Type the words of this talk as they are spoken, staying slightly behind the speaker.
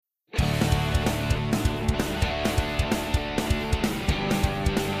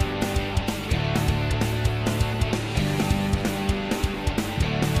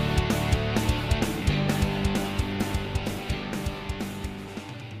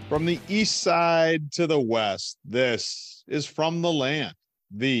From the east side to the west, this is From the Land,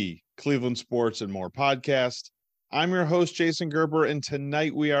 the Cleveland Sports and More podcast. I'm your host, Jason Gerber, and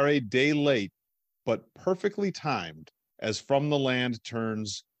tonight we are a day late, but perfectly timed as From the Land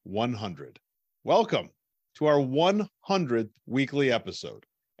turns 100. Welcome to our 100th weekly episode.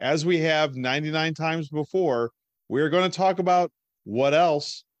 As we have 99 times before, we are going to talk about what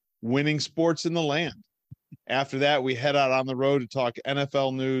else? Winning sports in the land. After that, we head out on the road to talk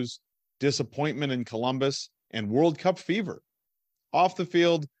NFL news, disappointment in Columbus, and World Cup fever. Off the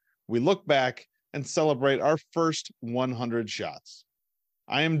field, we look back and celebrate our first 100 shots.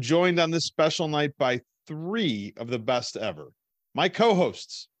 I am joined on this special night by three of the best ever. My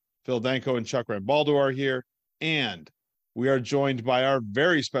co-hosts, Phil Danko and Chuck Rambaldo, are here, and we are joined by our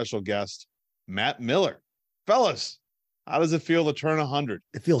very special guest, Matt Miller. Fellas, how does it feel to turn 100?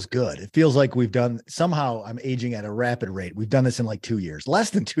 It feels good. It feels like we've done, somehow I'm aging at a rapid rate. We've done this in like 2 years, less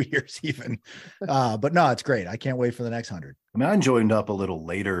than 2 years even. But no, it's great. I can't wait for the next 100. I mean, I joined up a little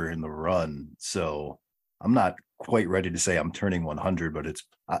later in the run, so I'm not quite ready to say I'm turning 100, but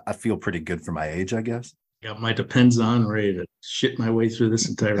I feel pretty good for my age, I guess. Got my depends on ready to shit my way through this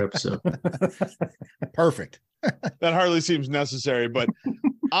entire episode. Perfect. That hardly seems necessary, but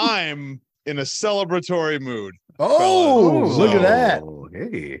I'm in a celebratory mood. Oh, look at that.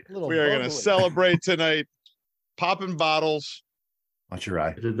 Hey, We are going to celebrate tonight, popping bottles. watch your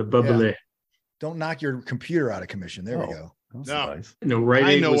eye. The bubbly. Yeah. Don't knock your computer out of commission. There we go. That's No. nice. Right I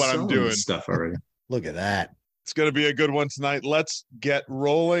Aid know was what I'm selling doing. this stuff already. Look at that. It's going to be a good one tonight. Let's get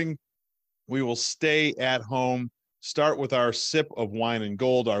rolling. We will stay at home, start with our sip of wine and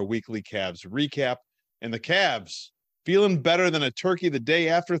gold, our weekly Cavs recap. And the Cavs feeling better than a turkey the day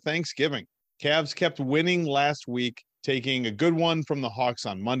after Thanksgiving. Cavs kept winning last week, taking a good one from the Hawks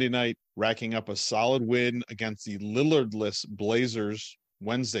on Monday night, racking up a solid win against the Lillardless Blazers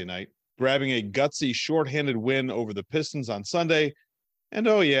Wednesday night, grabbing a gutsy shorthanded win over the Pistons on Sunday. And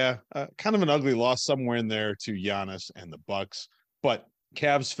kind of an ugly loss somewhere in there to Giannis and the Bucks. But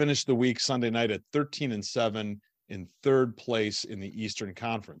Cavs finished the week Sunday night at 13-7 in third place in the Eastern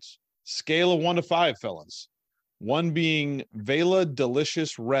Conference. Scale of 1 to 5, fellas. 1 being Vela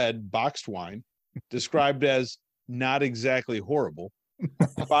Delicious Red boxed wine, described as not exactly horrible.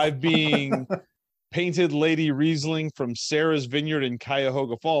 5 being Painted Lady Riesling from Sarah's Vineyard in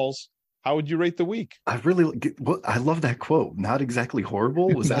Cuyahoga Falls. How would you rate the week? I love that quote. Not exactly horrible.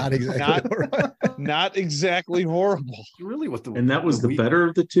 Was Not that exactly. Not exactly horrible. really what the? And that was the week- better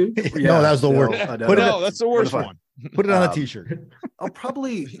of the two? No, that was the worst. I know. Put it No, that's the worst What if I- one. Put it on a Um, t-shirt. I'll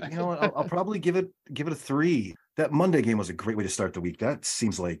probably, I'll probably give it a 3. That Monday game was a great way to start the week. That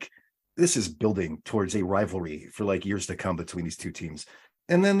seems like this is building towards a rivalry for like years to come between these two teams.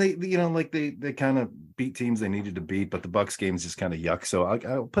 And then they kind of beat teams they needed to beat, but the Bucks game's just kind of yuck. So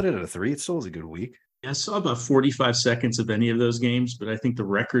I'll put it at a 3. It still was a good week. I saw about 45 seconds of any of those games, but I think the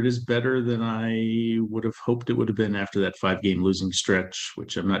record is better than I would have hoped it would have been after that 5-game losing stretch,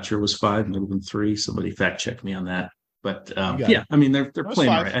 which I'm not sure was 5, might have been 3. Somebody fact check me on that. But I mean they're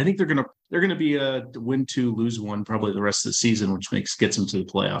playing 5. right. I think they're gonna be a win 2, lose 1 probably the rest of the season, which gets them to the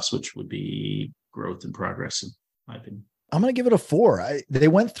playoffs, which would be growth and progress in my opinion. I'm going to give it a 4. They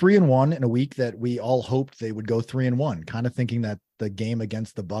went 3-1 in a week that we all hoped they would go 3-1, kind of thinking that the game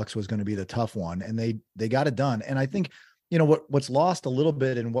against the Bucks was going to be the tough one. And they got it done. And I think, what's lost a little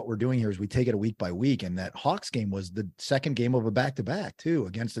bit in what we're doing here is we take it a week by week. And that Hawks game was the second game of a back-to-back too,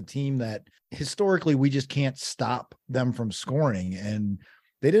 against a team that historically we just can't stop them from scoring. And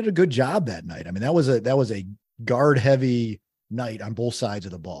they did a good job that night. I mean, that was a guard heavy night on both sides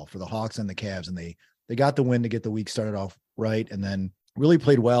of the ball for the Hawks and the Cavs. And they got the win to get the week started off right, and then really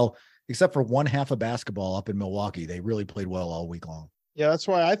played well, except for one half of basketball up in Milwaukee. They really played well all week long. Yeah, that's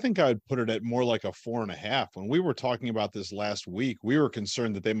why I think I would put it at more like a 4.5. When we were talking about this last week, we were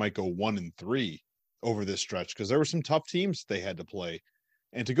concerned that they might go 1-3 over this stretch because there were some tough teams they had to play.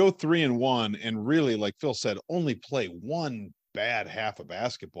 And to go 3-1 and really, like Phil said, only play one bad half of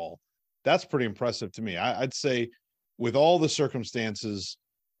basketball, that's pretty impressive to me. I'd say with all the circumstances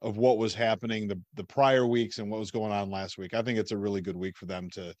of what was happening the prior weeks and what was going on last week, I think it's a really good week for them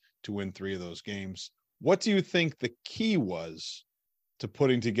to win 3 of those games. What do you think the key was to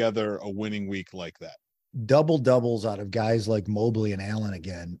putting together a winning week like that? Double doubles out of guys like Mobley and Allen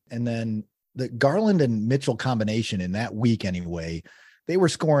again. And then the Garland and Mitchell combination in that week anyway, they were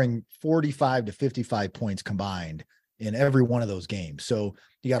scoring 45 to 55 points combined in every one of those games. So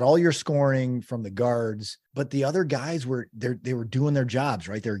you got all your scoring from the guards, but the other guys they were doing their jobs,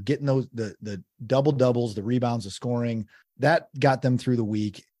 right? They're getting those, the double doubles, the rebounds, the scoring that got them through the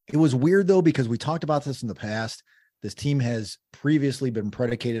week. It was weird though, because we talked about this in the past. This team has previously been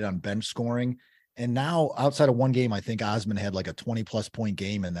predicated on bench scoring. And now, outside of one game, I think Osman had like a 20-plus point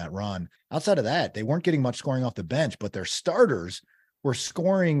game in that run. Outside of that, they weren't getting much scoring off the bench, but their starters were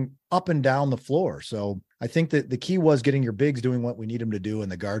scoring up and down the floor. So I think that the key was getting your bigs doing what we need them to do,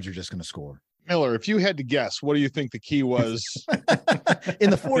 and the guards are just going to score. Miller, if you had to guess, what do you think the key was in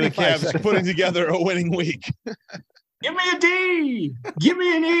the 45 Cavs putting together a winning week? Give me a D, give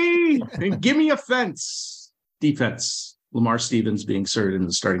me an E, and give me a fence. Defense. Lamar Stevens being inserted in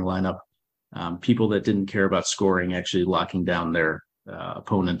the starting lineup. People that didn't care about scoring actually locking down their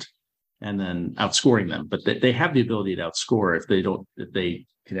opponent and then outscoring them. But they have the ability to outscore if they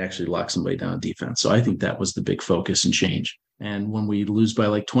can actually lock somebody down on defense. So I think that was the big focus and change. And when we lose by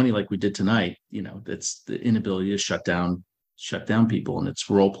like 20, like we did tonight, that's the inability to shut down people. And it's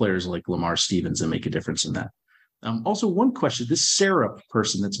role players like Lamar Stevens that make a difference in that. Also, one question, this syrup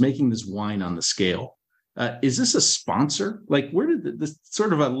person that's making this wine on the scale, is this a sponsor? Like, where did this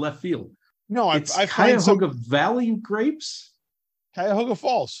sort of a left field? No, I find Cuyahoga Valley grapes. Cuyahoga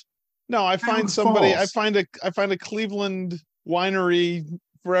Falls. No, I find somebody. I find a Cleveland winery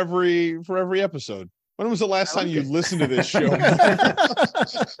for every episode. When was the last time you listened to this show?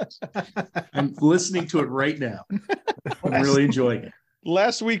 I'm listening to it right now. I'm really enjoying it.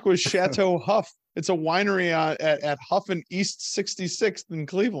 Last week was Chateau Huff. It's a winery at Huff and East 66th in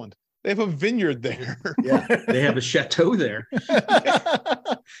Cleveland. They have a vineyard there. Yeah, they have a chateau there.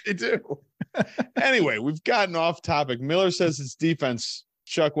 They do. Anyway, we've gotten off topic. Miller says it's defense.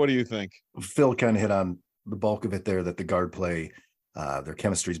 Chuck, what do you think? Phil kind of hit on the bulk of it there, that the guard play, their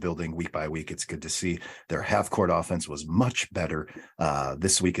chemistry is building week by week. It's good to see. Their half-court offense was much better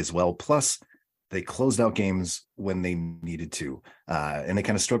this week as well. Plus, they closed out games when they needed to, and they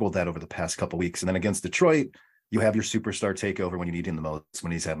kind of struggled with that over the past couple of weeks. And then against Detroit, you have your superstar takeover when you need him the most,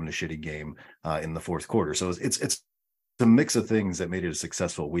 when he's having a shitty game in the fourth quarter. So it's a mix of things that made it a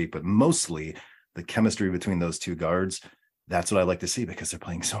successful week, but mostly the chemistry between those two guards. That's what I like to see because they're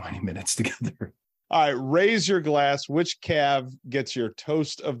playing so many minutes together. All right, raise your glass. Which Cav gets your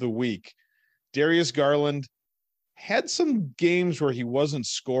toast of the week? Darius Garland had some games where he wasn't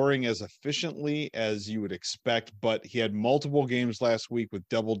scoring as efficiently as you would expect, but he had multiple games last week with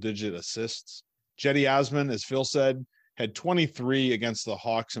double-digit assists. Cedi Osman, as Phil said, had 23 against the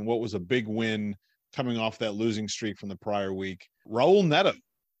Hawks in what was a big win coming off that losing streak from the prior week. Raul Neto,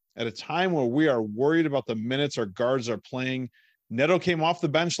 at a time where we are worried about the minutes our guards are playing, Neto came off the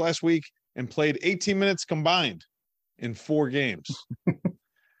bench last week and played 18 minutes combined in 4 games.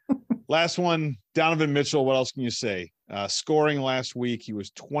 Last one, Donovan Mitchell. What else can you say? Scoring last week, he was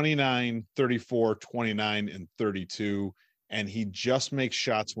 29, 34, 29, and 32, and he just makes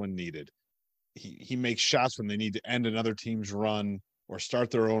shots when needed. He makes shots when they need to end another team's run or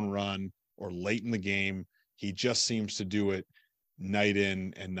start their own run or late in the game. He just seems to do it night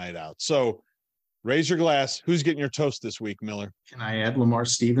in and night out. So raise your glass. Who's getting your toast this week, Miller? Can I add Lamar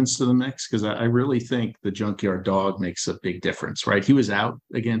Stevens to the mix? Because I really think the junkyard dog makes a big difference, right? He was out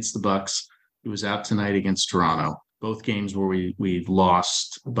against the Bucks. He was out tonight against Toronto. Both games where we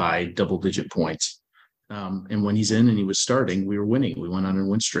lost by double-digit points. And when he's in and he was starting, we were winning. We went on a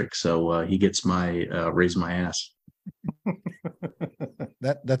win streak. So he gets my raise my ass.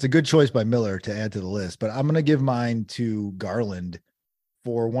 That's a good choice by Miller to add to the list, but I'm going to give mine to Garland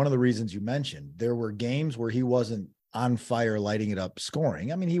for one of the reasons you mentioned. There were games where he wasn't on fire, lighting it up,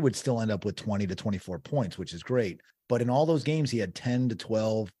 scoring. I mean, he would still end up with 20 to 24 points, which is great. But in all those games, he had 10 to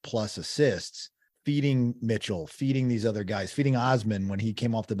 12 plus assists, feeding Mitchell, feeding these other guys, feeding Osman when he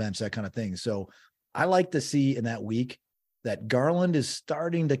came off the bench, that kind of thing. So I like to see in that week that Garland is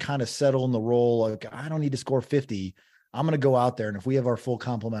starting to kind of settle in the role. Like, I don't need to score 50. I'm going to go out there. And if we have our full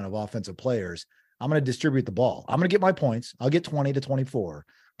complement of offensive players, I'm going to distribute the ball. I'm going to get my points. I'll get 20 to 24,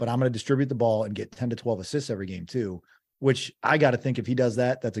 but I'm going to distribute the ball and get 10 to 12 assists every game too, which I got to think if he does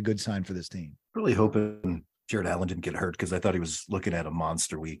that, that's a good sign for this team. Really hoping Jared Allen didn't get hurt because I thought he was looking at a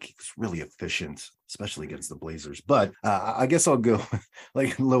monster week. He was really efficient, especially against the Blazers. But I guess I'll go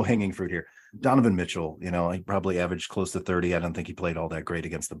like low hanging fruit here. Donovan Mitchell, he probably averaged close to 30. I don't think he played all that great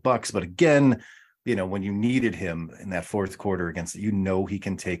against the Bucks, but again, when you needed him in that fourth quarter against, he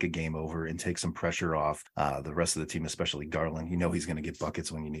can take a game over and take some pressure off the rest of the team, especially Garland. He's going to get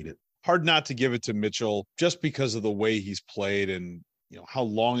buckets when you need it. Hard not to give it to Mitchell just because of the way he's played and how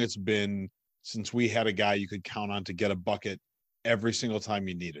long it's been since we had a guy you could count on to get a bucket every single time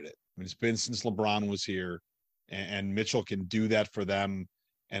you needed it. I mean, it's been since LeBron was here, and Mitchell can do that for them,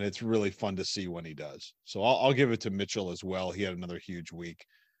 and it's really fun to see when he does. So I'll give it to Mitchell as well. He had another huge week.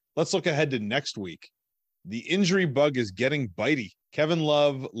 Let's look ahead to next week. The injury bug is getting bitey. Kevin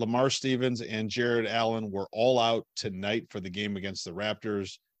Love, Lamar Stevens, and Jared Allen were all out tonight for the game against the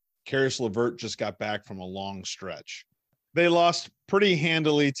Raptors. Karis LeVert just got back from a long stretch. They lost pretty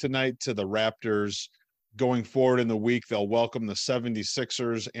handily tonight to the Raptors. Going forward in the week, they'll welcome the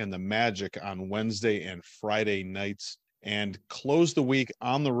 76ers and the Magic on Wednesday and Friday nights and close the week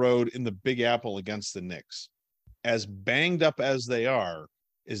on the road in the Big Apple against the Knicks. As banged up as they are,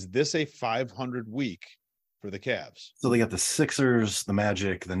 is this a 500 week for the Cavs? So they got the Sixers, the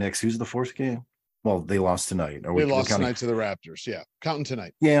Magic, the Knicks. Who's the fourth game? Well, they lost tonight. They lost tonight to the Raptors. Yeah, counting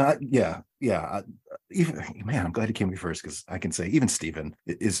tonight. Yeah. Even man, I'm glad he came to me first because I can say even Steven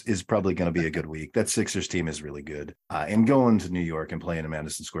is probably going to be a good week. That Sixers team is really good. And going to New York and playing in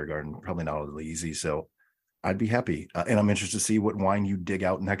Madison Square Garden probably not all easy. So I'd be happy. And I'm interested to see what wine you dig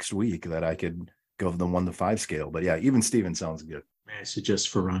out next week that I could go for the 1 to 5 scale. But yeah, even Steven sounds good. May I suggest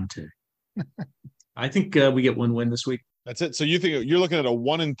Ferrante? I think we get 1 win this week. That's it. So you think you're looking at a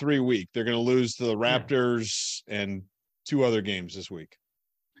 1-3 week? They're going to lose to the Raptors and 2 other games this week.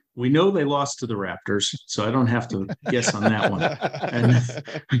 We know they lost to the Raptors, so I don't have to guess on that one.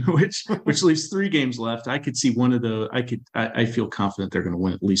 And which leaves 3 games left. I could see one of the. I feel confident they're going to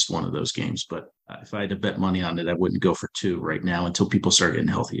win at least one of those games. But if I had to bet money on it, I wouldn't go for 2 right now until people start getting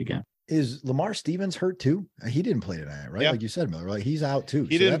healthy again. Is Lamar Stevens hurt too? He didn't play tonight, right? Yeah. Like you said, Miller, like he's out too.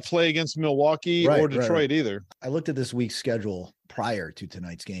 He didn't play against Milwaukee or Detroit either. I looked at this week's schedule prior to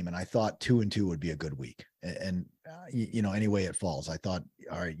tonight's game, and I thought 2-2 would be a good week. And any way it falls, I thought,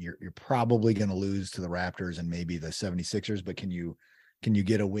 all right, you're probably going to lose to the Raptors and maybe the 76ers, but can you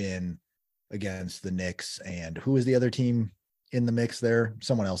get a win against the Knicks? And who is the other team in the mix there?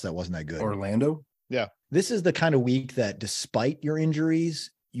 Someone else that wasn't that good. Orlando. Yeah. This is the kind of week that despite your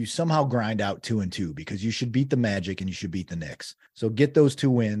injuries, you somehow grind out 2-2 because you should beat the Magic and you should beat the Knicks. So get those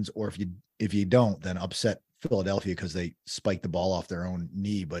 2 wins, or if you don't, then upset Philadelphia because they spiked the ball off their own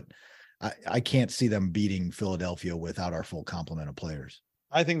knee. But I can't see them beating Philadelphia without our full complement of players.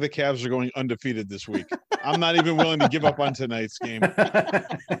 I think the Cavs are going undefeated this week. I'm not even willing to give up on tonight's game.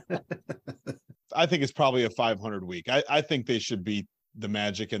 I think it's probably a 500 week. I think they should beat the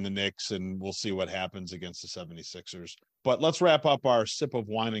Magic and the Knicks, and we'll see what happens against the 76ers. But let's wrap up our sip of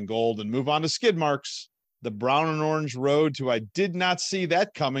wine and gold and move on to skid marks, the brown and orange road to I did not see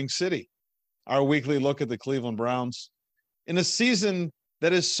that coming city. Our weekly look at the Cleveland Browns in a season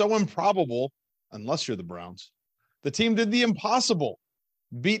that is so improbable, unless you're the Browns. The team did the impossible,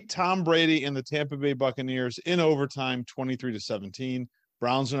 beat Tom Brady and the Tampa Bay Buccaneers in overtime, 23-17.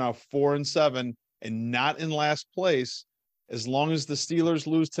 Browns are now 4-7 and not in last place, as long as the Steelers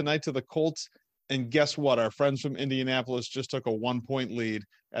lose tonight to the Colts. And guess what? Our friends from Indianapolis just took a 1-point lead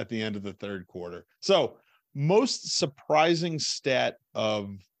at the end of the third quarter. So most surprising stat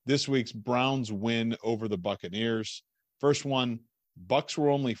of this week's Browns win over the Buccaneers. First one, Bucs were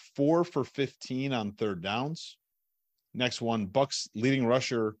only 4 for 15 on third downs. Next one, Bucs leading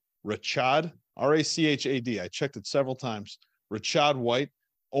rusher Rachad, R-A-C-H-A-D. I checked it several times. Rachad White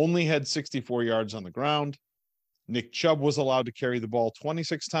only had 64 yards on the ground. Nick Chubb was allowed to carry the ball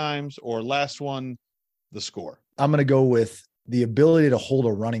 26 times, or last one, the score. I'm going to go with the ability to hold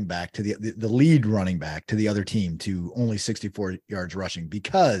a running back to the lead running back to the other team to only 64 yards rushing,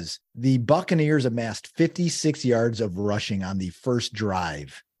 because the Buccaneers amassed 56 yards of rushing on the first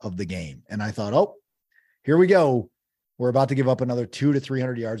drive of the game. And I thought, oh, here we go. We're about to give up another 200 to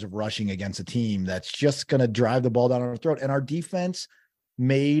 300 yards of rushing against a team that's just going to drive the ball down our throat. And our defense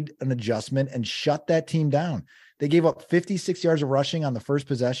made an adjustment and shut that team down. They gave up 56 yards of rushing on the first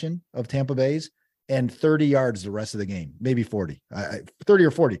possession of Tampa Bay's and 30 yards the rest of the game, maybe 40, 30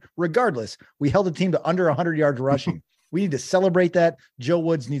 or 40. Regardless, we held the team to under 100 yards rushing. We need to celebrate that. Joe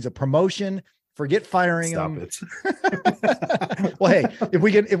Woods needs a promotion. Forget firing him. Well, hey, if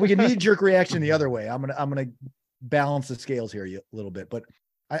we can knee-jerk reaction the other way, I'm gonna balance the scales here a little bit. But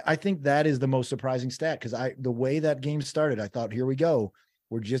I think that is the most surprising stat, because the way that game started, I thought, here we go.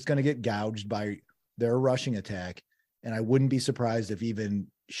 We're just going to get gouged by their rushing attack. And I wouldn't be surprised if even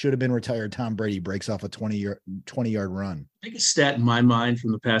should have been retired Tom Brady breaks off a 20-yard run. Biggest stat in my mind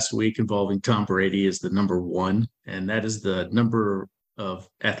from the past week involving Tom Brady is the number 1, and that is the number of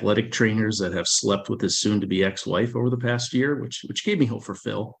athletic trainers that have slept with his soon-to-be ex-wife over the past year, which gave me hope for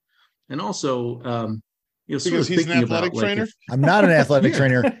Phil. And also, because he's an athletic trainer. I'm not an athletic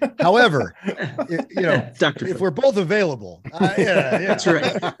trainer. However, if we're both available, that's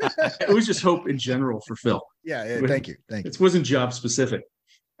right. It was just hope in general for Phil. Yeah. Thank you. It wasn't job specific.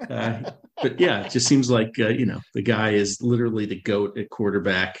 But yeah, it just seems like, the guy is literally the GOAT at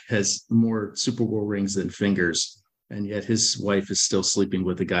quarterback, has more Super Bowl rings than fingers. and yet his wife is still sleeping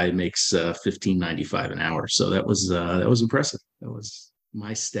with a guy who makes $15.95 an hour. So that was impressive. That was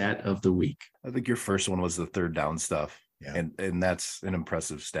my stat of the week. I think your first one was the third down stuff. Yeah. And that's an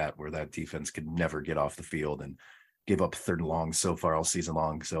impressive stat where that defense could never get off the field and give up third and long so far all season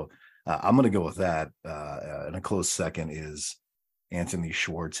long. So I'm going to go with that. And a close second is Anthony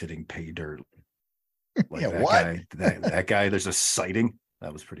Schwartz hitting pay dirt. Like that guy, there's a sighting.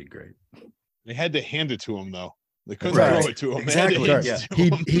 That was pretty great. They had to hand it to him, though. They couldn't Right. throw it to him. Exactly. They had to Yeah. hand it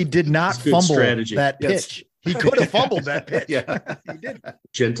to him. He did not It's good fumble strategy. that Yes. pitch. He could have fumbled that pitch. Yeah. He did.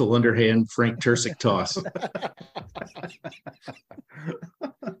 Gentle underhand Frank Tursic toss.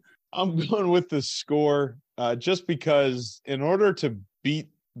 I'm going with the score just because in order to beat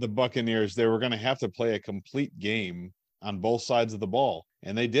the Buccaneers, they were going to have to play a complete game on both sides of the ball.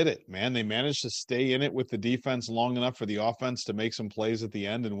 And they did it, man. They managed to stay in it with the defense long enough for the offense to make some plays at the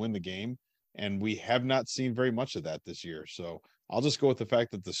end and win the game. And we have not seen very much of that this year. So I'll just go with the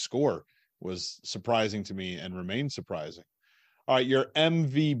fact that the score was surprising to me and remains surprising. All right, your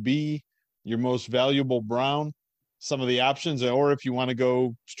MVB, your most valuable Brown, some of the options, or if you want to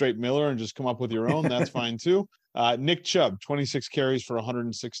go straight Miller and just come up with your own, that's fine too. Nick Chubb, 26 carries for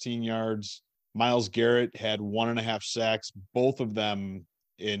 116 yards. Myles Garrett had 1.5 sacks, both of them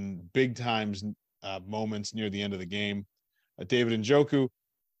in big times moments near the end of the game. David Njoku,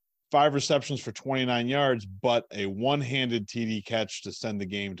 5 receptions for 29 yards, but a one-handed TD catch to send the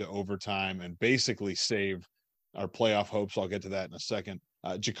game to overtime and basically save our playoff hopes. I'll get to that in a second.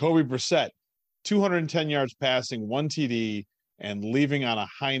 Jacoby Brissett, 210 yards passing, 1 TD, and leaving on a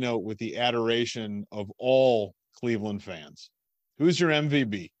high note with the adoration of all Cleveland fans. Who's your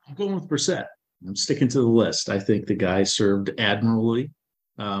MVP? I'm going with Brissett. I'm sticking to the list. I think the guy served admirably.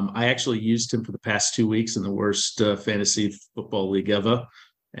 I actually used him for the past 2 weeks in the worst fantasy football league ever,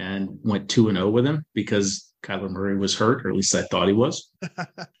 and went 2-0 with him because Kyler Murray was hurt, or at least I thought he was.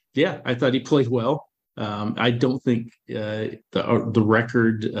 Yeah, I thought he played well. I don't think the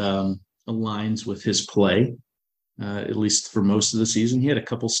record aligns with his play, at least for most of the season. He had a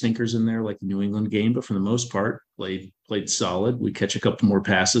couple stinkers in there, like the New England game, but for the most part, played solid. We catch a couple more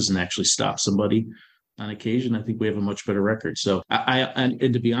passes and actually stop somebody on occasion. I think we have a much better record. So and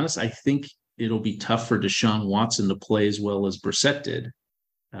to be honest, I think it'll be tough for Deshaun Watson to play as well as Brissett did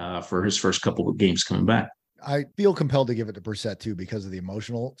for his first couple of games coming back. I feel compelled to give it to Brissett too because of the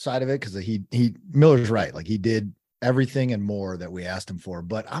emotional side of it. Because he Miller's right, like he did everything and more that we asked him for.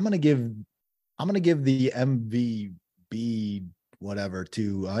 But I'm gonna give the MVP whatever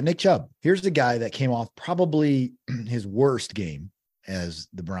to Nick Chubb. Here's the guy that came off probably his worst game as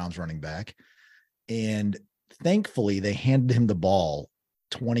the Browns running back, and thankfully they handed him the ball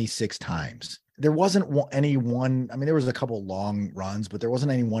 26 times. There wasn't any one. I mean, there was a couple long runs, but there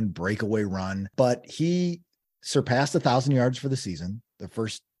wasn't any one breakaway run. But he surpassed 1,000 yards for the season, the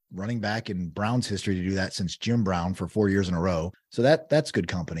first running back in Browns history to do that since Jim Brown for 4 years in a row. So that's good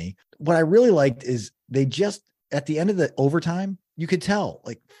company. What I really liked is they just, at the end of the overtime, you could tell,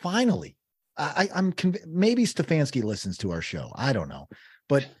 like, finally, I'm maybe Stefanski listens to our show. I don't know.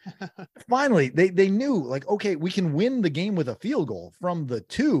 But finally, they knew, like, okay, we can win the game with a field goal from the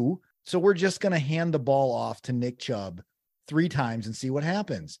 2. So we're just going to hand the ball off to Nick Chubb 3 times and see what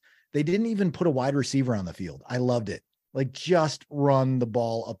happens. They didn't even put a wide receiver on the field. I loved it. Like, just run the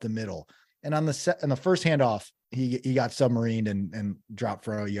ball up the middle. And on the first handoff, he got submarined and dropped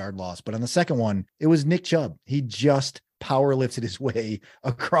for a yard loss. But on the second one, it was Nick Chubb. He just power lifted his way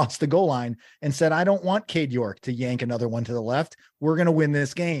across the goal line and said, I don't want Cade York to yank another one to the left. We're going to win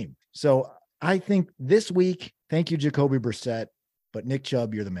this game. So I think this week, thank you, Jacoby Brissett. But Nick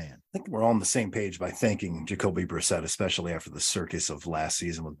Chubb, you're the man. I think we're all on the same page by thanking Jacoby Brissett, especially after the circus of last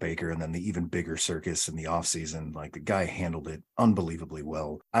season with Baker and then the even bigger circus in the offseason. Like, the guy handled it unbelievably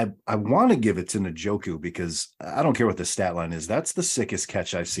well. I want to give it to Njoku because I don't care what the stat line is. That's the sickest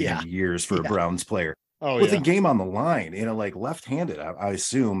catch I've seen in years for a Browns player. With a game on the line, like left-handed. I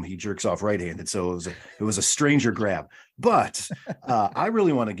assume he jerks off right-handed, so it was a stranger grab. But I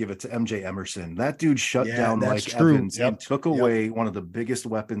really want to give it to MJ Emerson. That dude shut down Mike Evans and took away one of the biggest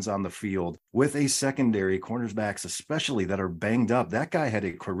weapons on the field with a secondary, cornerbacks especially, that are banged up. That guy had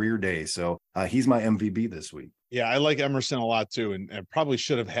a career day, so he's my MVP this week. Yeah, I like Emerson a lot too, and probably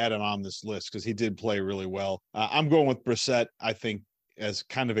should have had him on this list because he did play really well. I'm going with Brissett, I think, as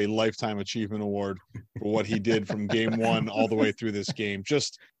kind of a lifetime achievement award for what he did from game 1 all the way through this game.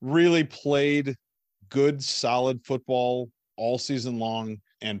 Just really played good, solid football all season long,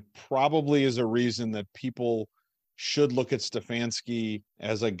 and probably is a reason that people should look at Stefanski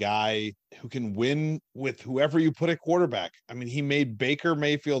as a guy who can win with whoever you put at quarterback. I mean, he made Baker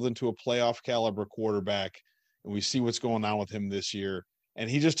Mayfield into a playoff caliber quarterback and we see what's going on with him this year. And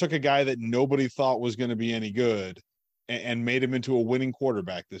he just took a guy that nobody thought was going to be any good and made him into a winning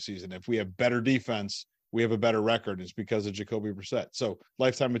quarterback this season. If we have better defense, we have a better record. It's because of Jacoby Brissett. So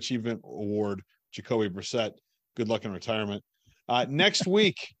Lifetime Achievement Award, Jacoby Brissett. Good luck in retirement. Next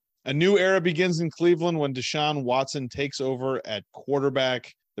week, a new era begins in Cleveland when Deshaun Watson takes over at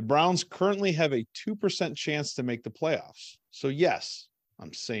quarterback. The Browns currently have a 2% chance to make the playoffs. So yes,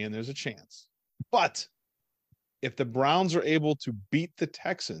 I'm saying there's a chance. But if the Browns are able to beat the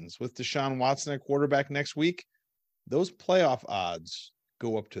Texans with Deshaun Watson at quarterback next week, those playoff odds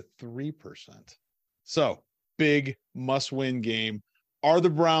go up to 3%. So big must-win game. Are the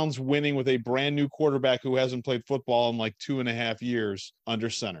Browns winning with a brand new quarterback who hasn't played football in like 2.5 years under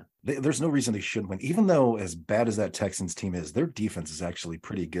center? There's no reason they shouldn't win, even though as bad as that Texans team is, their defense is actually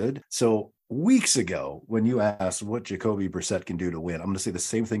pretty good. So weeks ago, when you asked what Jacoby Brissett can do to win, I'm going to say the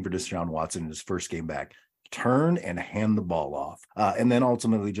same thing for Deshaun Watson in his first game back. Turn and hand the ball off, and then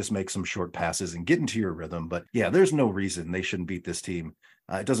ultimately just make some short passes and get into your rhythm. But yeah, there's no reason they shouldn't beat this team.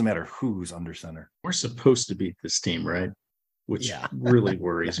 It doesn't matter who's under center. We're supposed to beat this team, right? Which really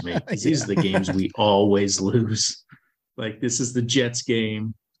worries me. These are the games we always lose. Like this is the Jets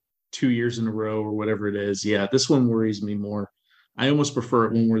game 2 years in a row or whatever it is. Yeah, this one worries me more. I almost prefer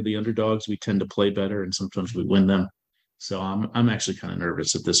it when we're the underdogs. We tend to play better and sometimes we win them. So I'm actually kind of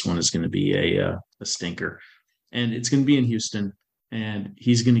nervous that this one is going to be a stinker. And it's going to be in Houston, and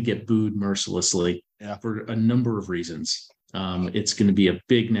he's going to get booed mercilessly for a number of reasons. It's going to be a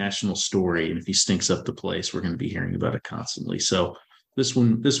big national story, and if he stinks up the place, we're going to be hearing about it constantly. So this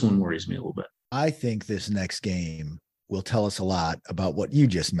one worries me a little bit. I think this next game will tell us a lot about what you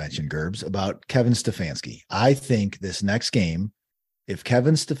just mentioned, Gerbs, about Kevin Stefanski. I think this next game, if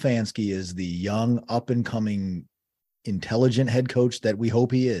Kevin Stefanski is the young, up-and-coming, intelligent head coach that we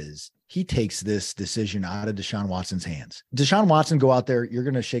hope he is, he takes this decision out of Deshaun Watson's hands. Deshaun Watson, go out there, you're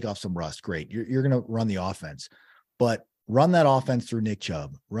going to shake off some rust. Great. You're going to run the offense, but run that offense through Nick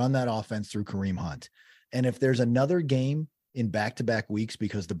Chubb, run that offense through Kareem Hunt. And if there's another game in back-to-back weeks,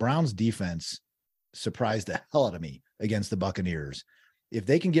 because the Browns defense surprised the hell out of me against the Buccaneers, if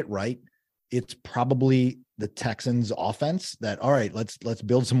they can get right, it's probably the Texans offense that, all right, let's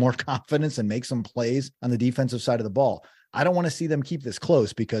build some more confidence and make some plays on the defensive side of the ball. I don't want to see them keep this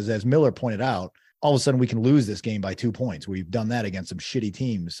close because, as Miller pointed out, all of a sudden we can lose this game by 2 points. We've done that against some shitty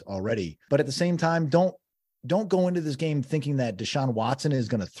teams already. But at the same time, don't go into this game thinking that Deshaun Watson is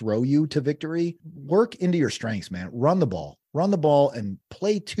going to throw you to victory. Work into your strengths, man. Run the ball and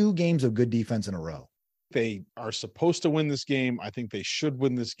play 2 games of good defense in a row. They are supposed to win this game. I think they should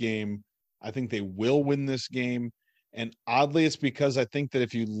win this game. I think they will win this game. And oddly, it's because I think that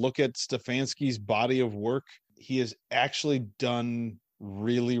if you look at Stefanski's body of work, he has actually done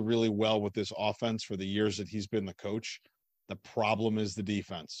really, really well with this offense for the years that he's been the coach. The problem is the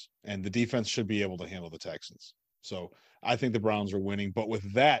defense, and the defense should be able to handle the Texans. So I think the Browns are winning. But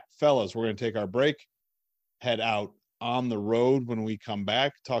with that, fellas, we're going to take our break, head out on the road when we come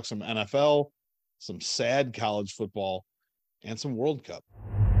back, talk some NFL, some sad college football, and some World Cup.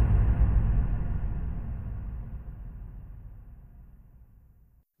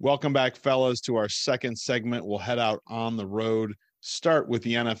 Welcome back, fellas, to our second segment. We'll head out on the road, start with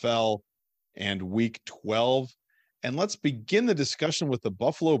the NFL and Week 12. And let's begin the discussion with the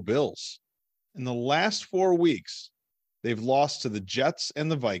Buffalo Bills. In the last 4 weeks, they've lost to the Jets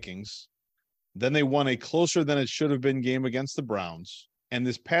and the Vikings. Then they won a closer than it should have been game against the Browns. And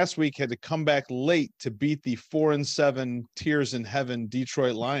this past week had to come back late to beat the 4-7 tears in heaven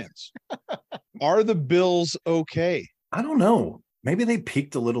Detroit Lions. Are the Bills okay? I don't know. Maybe they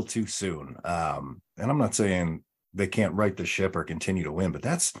peaked a little too soon. And I'm not saying they can't right the ship or continue to win, but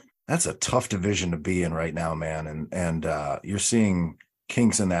that's a tough division to be in right now, man. And you're seeing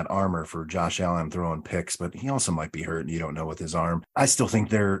kinks in that armor for Josh Allen throwing picks, but he also might be hurt and you don't know with his arm. I still think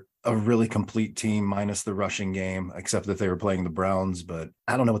they're a really complete team minus the rushing game, except that they were playing the Browns. But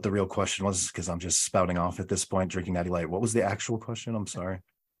I don't know what the real question was because I'm just spouting off at this point, drinking Natty Light. What was the actual question? I'm sorry.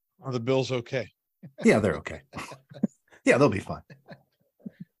 Are the Bills okay? Yeah, they're okay. Yeah, they'll be fine.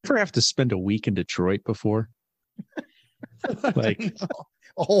 Ever have to spend a week in Detroit before? Like No.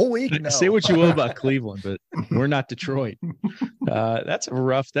 A whole week? No. Say what you will about Cleveland, but we're not Detroit. That's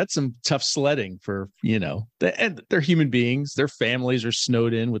some tough sledding for, and they're human beings. Their families are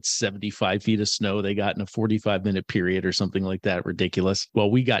snowed in with 75 feet of snow they got in a 45-minute period or something like that. Ridiculous.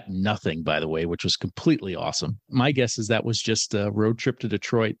 Well, we got nothing, by the way, which was completely awesome. My guess is that was just a road trip to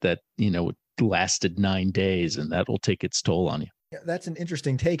Detroit that, lasted 9 days, and that will take its toll on you. Yeah, that's an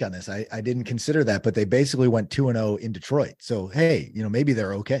interesting take on this. I didn't consider that, but they basically went 2-0 in Detroit. So, hey, maybe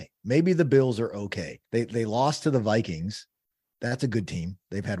they're okay. Maybe the Bills are okay. They lost to the Vikings. That's a good team.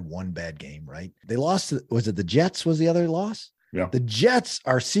 They've had one bad game, right? They lost to, was it the Jets was the other loss? Yeah. The Jets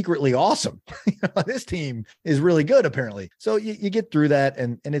are secretly awesome. This team is really good, apparently. So you get through that.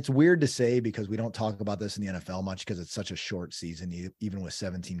 And it's weird to say because we don't talk about this in the NFL much because it's such a short season, even with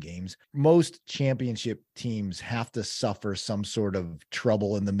 17 games. Most championship teams have to suffer some sort of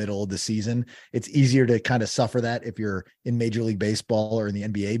trouble in the middle of the season. It's easier to kind of suffer that if you're in Major League Baseball or in the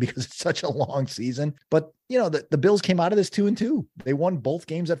NBA because it's such a long season. But, the Bills came out of this 2-2. They won both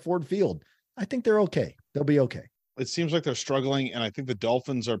games at Ford Field. I think they're okay. They'll be okay. It seems like they're struggling, and I think the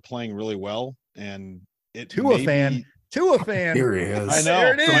Dolphins are playing really well. And Tua fan. Here he is. I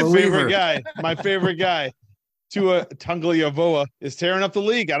know. My favorite guy. Tua Tagovailoa is tearing up the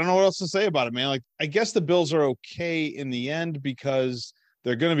league. I don't know what else to say about it, man. Like, I guess the Bills are okay in the end because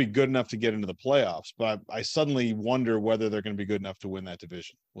they're going to be good enough to get into the playoffs. But I suddenly wonder whether they're going to be good enough to win that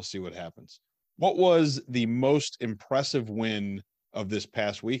division. We'll see what happens. What was the most impressive win of this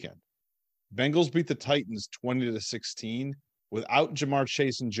past weekend? Bengals beat the Titans 20-16 without Jamar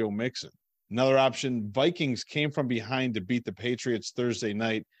Chase and Joe Mixon. Another option, Vikings came from behind to beat the Patriots Thursday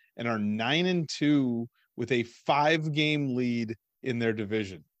night and are 9-2 with a 5-game lead in their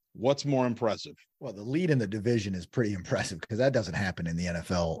division. What's more impressive? Well, the lead in the division is pretty impressive because that doesn't happen in the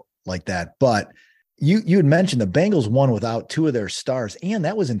NFL like that. But you had mentioned the Bengals won without two of their stars, and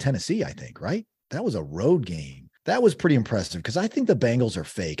that was in Tennessee, I think, right? That was a road game. That was pretty impressive because I think the Bengals are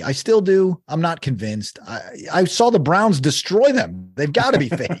fake. I still do. I'm not convinced. I saw the Browns destroy them. They've got to be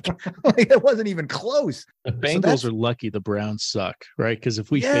fake. It wasn't even close. The Bengals are lucky the Browns suck, right? Because if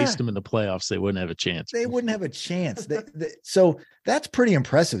we faced them in the playoffs, they wouldn't have a chance. They wouldn't have a chance. So that's pretty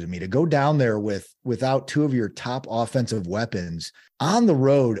impressive to me to go down there without two of your top offensive weapons on the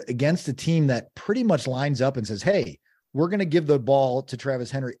road against a team that pretty much lines up and says, hey, we're going to give the ball to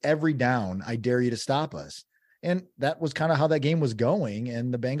Travis Henry every down. I dare you to stop us. And that was kind of how that game was going.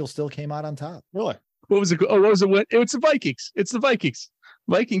 And the Bengals still came out on top. Really? What was it? Oh, what was it? It's the Vikings. It's the Vikings.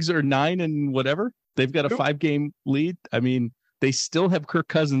 Vikings are 9 and whatever. They've got a 5-game lead. I mean, they still have Kirk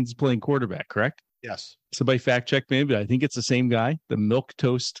Cousins playing quarterback, correct? Yes. Somebody fact check me, but I think it's the same guy, the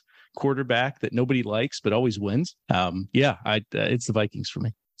milquetoast quarterback that nobody likes, but always wins. It's the Vikings for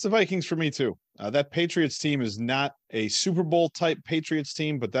me. It's the Vikings for me too. That Patriots team is not a Super Bowl type Patriots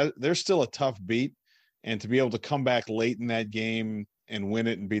team, but they're still a tough beat. And to be able to come back late in that game and win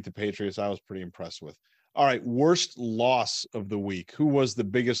it and beat the Patriots, I was pretty impressed with. All right, worst loss of the week. Who was the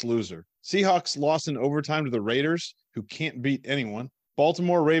biggest loser? Seahawks lost in overtime to the Raiders, who can't beat anyone.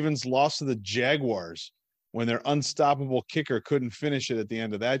 Baltimore Ravens lost to the Jaguars when their unstoppable kicker couldn't finish it at the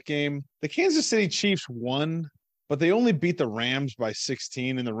end of that game. The Kansas City Chiefs won, but they only beat the Rams by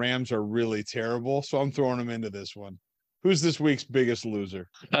 16, and the Rams are really terrible, so I'm throwing them into this one. Who's this week's biggest loser?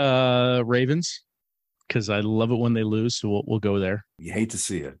 Ravens. Because I love it when they lose, so we'll go there. You hate to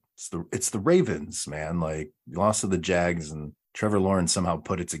see it. It's the Ravens, man. Like, you lost to the Jags, and Trevor Lawrence somehow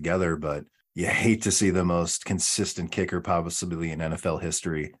put it together, but you hate to see the most consistent kicker possibly in NFL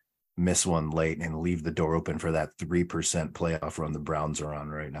history miss one late and leave the door open for that 3% playoff run the Browns are on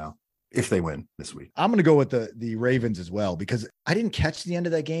right now, if they win this week. I'm going to go with the Ravens as well, because I didn't catch the end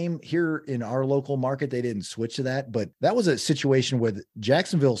of that game here in our local market. They didn't switch to that, but that was a situation where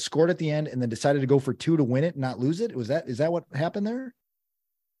Jacksonville scored at the end and then decided to go for 2 to win it and not lose it. Is that what happened there?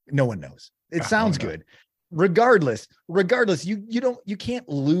 No one knows. It sounds good. Regardless, you can't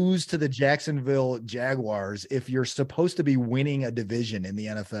lose to the Jacksonville Jaguars if you're supposed to be winning a division in the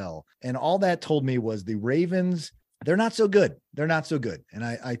NFL. And all that told me was the Ravens, they're not so good. And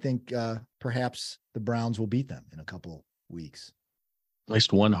I think perhaps the Browns will beat them in a couple weeks. At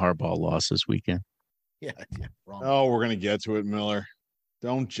least one Harbaugh loss this weekend. Yeah. Wrong. Oh, we're going to get to it, Miller.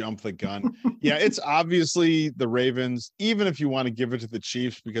 Don't jump the gun. Yeah, it's obviously the Ravens, even if you want to give it to the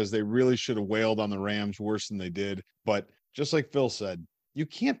Chiefs, because they really should have wailed on the Rams worse than they did. But just like Phil said, you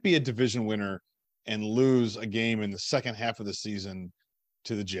can't be a division winner and lose a game in the second half of the season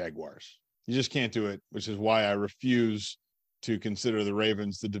to the Jaguars. You just can't do it, which is why I refuse to consider the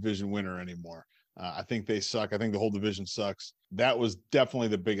Ravens the division winner anymore. I think they suck. I think the whole division sucks. That was definitely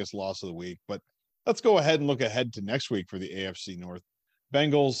the biggest loss of the week. But let's go ahead and look ahead to next week for the AFC North.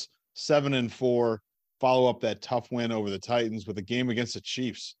 Bengals 7-4, follow up that tough win over the Titans with a game against the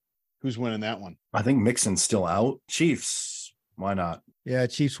Chiefs. Who's winning that one? I think Mixon's still out. Chiefs, why not? Yeah,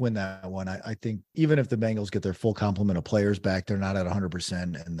 Chiefs win that one. I think even if the Bengals get their full complement of players back, they're not at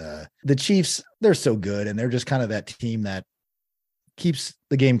 100%. And the Chiefs, they're so good, and they're just kind of that team that keeps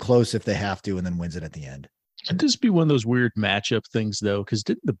the game close if they have to and then wins it at the end. Could this be one of those weird matchup things, though? Because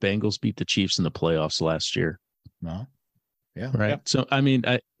didn't the Bengals beat the Chiefs in the playoffs last year? No. Yeah. Right. Yeah. So, I mean,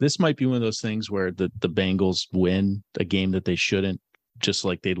 this might be one of those things where the Bengals win a game that they shouldn't, just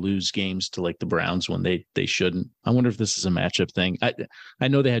like they lose games to like the Browns when they shouldn't. I wonder if this is a matchup thing. I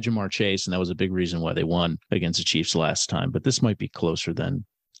know they had Jamar Chase, and that was a big reason why they won against the Chiefs last time, but this might be closer than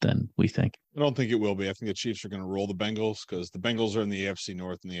we think. I don't think it will be. I think the Chiefs are going to roll the Bengals because the Bengals are in the AFC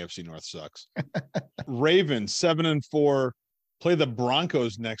North, and the AFC North sucks. Ravens 7-4 play the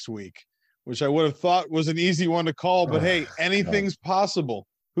Broncos next week, which I would have thought was an easy one to call, but hey, anything's possible.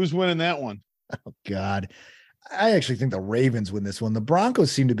 Who's winning that one? Oh God. I actually think the Ravens win this one. The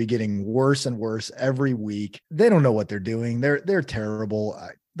Broncos seem to be getting worse and worse every week. They don't know what they're doing. They're terrible.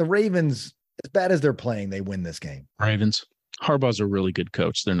 The Ravens, as bad as they're playing, they win this game. Ravens. Harbaugh's a really good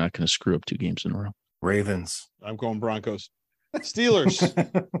coach. They're not going to screw up 2 games in a row. Ravens. I'm going Broncos. Steelers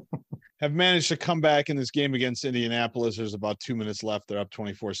have managed to come back in this game against Indianapolis. There's about 2 minutes left. They're up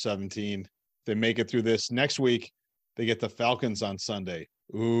 24-17. They make it through this. Next week, they get the Falcons on Sunday.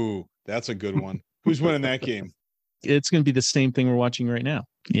 Ooh, that's a good one. Who's winning that game? It's going to be the same thing we're watching right now.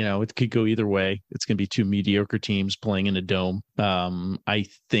 You know, it could go either way. It's going to be 2 mediocre teams playing in a dome. I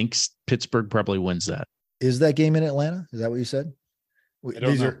think Pittsburgh probably wins that. Is that game in Atlanta? Is that what you said?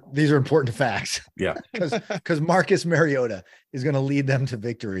 These are important facts. Yeah. Because Marcus Mariota is going to lead them to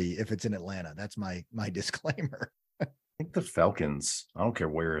victory if it's in Atlanta. That's my disclaimer. I think the Falcons, I don't care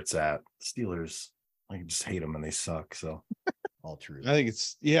where it's at. Steelers, I just hate them and they suck. So all true. I think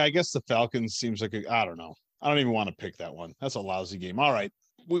I guess the Falcons seems like I don't know. I don't even want to pick that one. That's a lousy game. All right.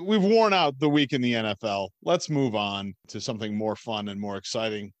 We've worn out the week in the NFL. Let's move on to something more fun and more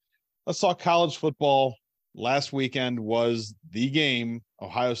exciting. Let's talk college football. Last weekend was the game,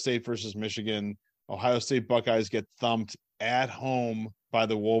 Ohio State versus Michigan. Ohio State Buckeyes get thumped at home by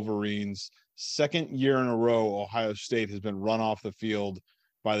the Wolverines. Second year in a row, Ohio State has been run off the field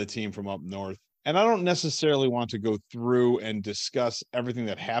by the team from up north. And I don't necessarily want to go through and discuss everything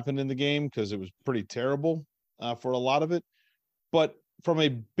that happened in the game because it was pretty terrible for a lot of it. But from a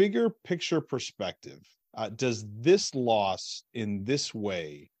bigger picture perspective, does this loss in this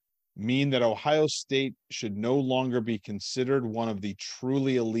way mean that Ohio State should no longer be considered one of the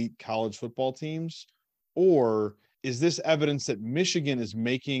truly elite college football teams? Or is this evidence that Michigan is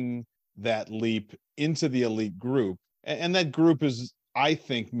making that leap into the elite group? And that group is, I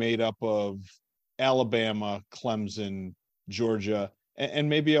think, made up of Alabama, Clemson, Georgia, and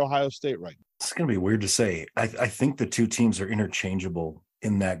maybe Ohio State right now. It's going to be weird to say. I think the 2 teams are interchangeable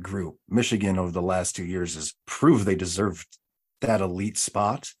in that group. Michigan over the last 2 years has proved they deserved that elite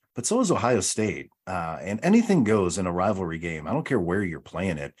spot. But so is Ohio State. And anything goes in a rivalry game. I don't care where you're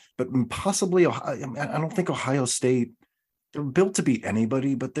playing it, but possibly I don't think Ohio State, they're built to beat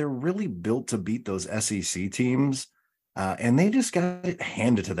anybody, but they're really built to beat those SEC teams. And they just got it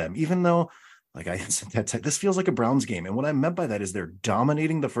handed to them, even though, like I said, this feels like a Browns game. And what I meant by that is they're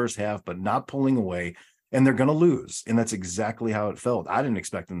dominating the first half, but not pulling away. And they're going to lose. And that's exactly how it felt. I didn't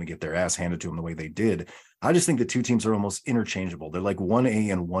expect them to get their ass handed to them the way they did. I just think the 2 teams are almost interchangeable. They're like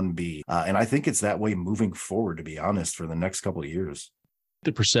 1A and 1B. And I think it's that way moving forward, to be honest, for the next couple of years.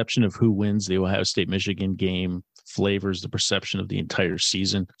 The perception of who wins the Ohio State-Michigan game flavors the perception of the entire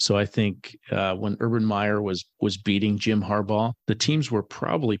season. So I think when Urban Meyer was beating Jim Harbaugh, the teams were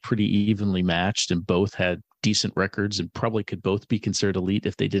probably pretty evenly matched and both had decent records and probably could both be considered elite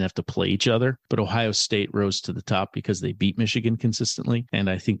if they didn't have to play each other. But Ohio State rose to the top because they beat Michigan consistently. And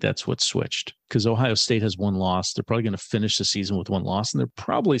I think that's what switched because Ohio State has 1 loss. They're probably going to finish the season with 1 loss, and they're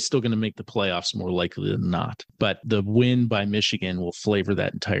probably still going to make the playoffs more likely than not. But the win by Michigan will flavor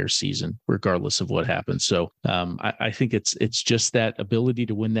that entire season, regardless of what happens. So I think it's just that ability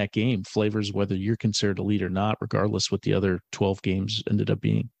to win that game flavors whether you're considered elite or not, regardless what the other 12 games ended up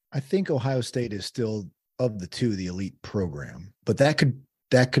being. I think Ohio State is still, of the 2, the elite program, but that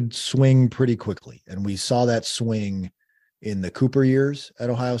could swing pretty quickly. And we saw that swing in the Cooper years at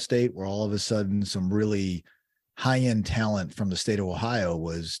Ohio State, where all of a sudden some really high-end talent from the state of Ohio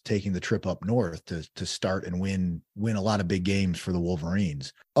was taking the trip up north to start and win a lot of big games for the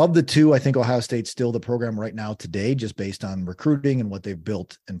Wolverines. Of the 2, I think Ohio State's still the program right now today, just based on recruiting and what they've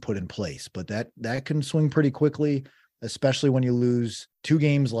built and put in place. But that can swing pretty quickly, especially when you lose 2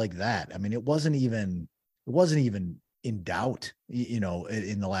 games like that. I mean, it wasn't even in doubt,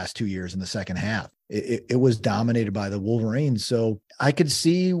 in the last 2 years in the second half. It was dominated by the Wolverines. So I could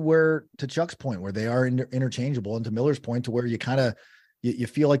see where, to Chuck's point, where they are interchangeable, and to Miller's point, to where you kind of, you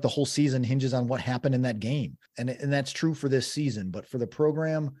feel like the whole season hinges on what happened in that game. And that's true for this season. But for the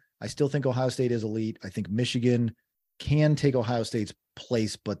program, I still think Ohio State is elite. I think Michigan can take Ohio State's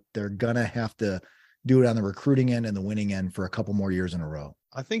place, but they're going to have to do it on the recruiting end and the winning end for a couple more years in a row?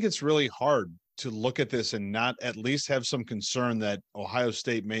 I think it's really hard to look at this and not at least have some concern that Ohio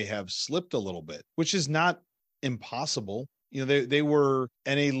State may have slipped a little bit, which is not impossible. You know, they were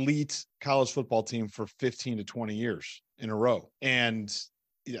an elite college football team for 15 to 20 years in a row. And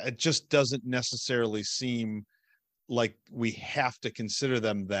it just doesn't necessarily seem like we have to consider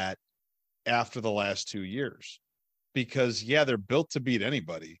them that after the last 2 years, because yeah, they're built to beat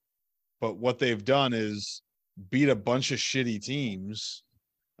anybody, but what they've done is beat a bunch of shitty teams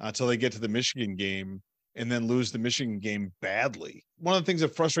until they get to the Michigan game and then lose the Michigan game badly. One of the things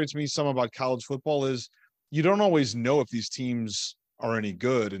that frustrates me some about college football is you don't always know if these teams are any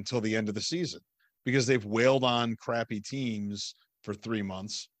good until the end of the season, because they've wailed on crappy teams for 3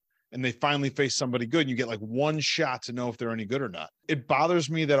 months and they finally face somebody good and you get like one shot to know if they're any good or not. It bothers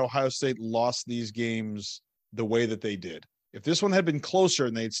me that Ohio State lost these games the way that they did. If this one had been closer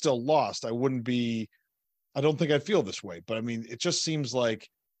and they'd still lost, I don't think I'd feel this way. But I mean, it just seems like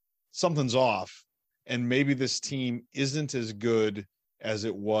something's off, and maybe this team isn't as good as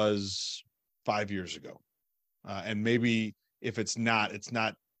it was 5 years ago. And maybe if it's not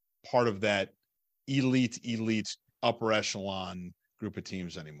part of that elite upper echelon group of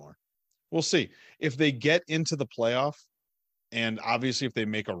teams anymore. We'll see. If they get into the playoff, and obviously if they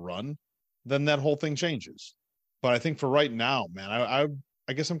make a run, then that whole thing changes. But I think for right now, man,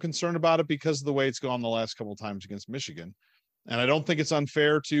 I guess I'm concerned about it because of the way it's gone the last couple of times against Michigan. And I don't think it's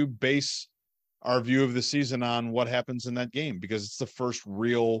unfair to base our view of the season on what happens in that game, because it's the first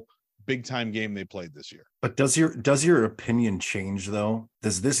real big time game they played this year. But does your opinion change though?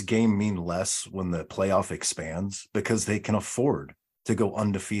 Does this game mean less when the playoff expands because they can afford to go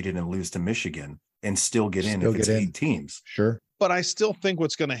undefeated and lose to Michigan and still get in if it's 8 teams? Sure. But I still think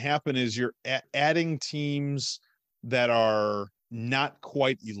what's going to happen is you're adding teams that are not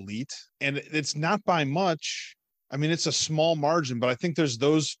quite elite, and it's not by much. I mean, it's a small margin, but I think there's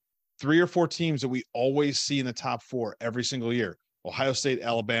those 3 or 4 teams that we always see in the top 4 every single year. Ohio State,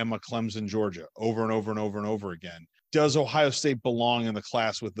 Alabama, Clemson, Georgia, over and over and over and over again. Does Ohio State belong in the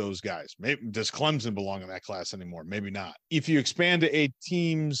class with those guys? Maybe. Does Clemson belong in that class anymore? Maybe not. If you expand to 8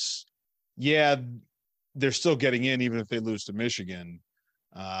 teams, yeah, they're still getting in even if they lose to Michigan.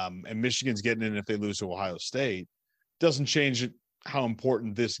 And Michigan's getting in if they lose to Ohio State. Doesn't change how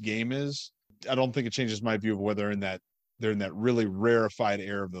important this game is. I don't think it changes my view of whether they're in that really rarefied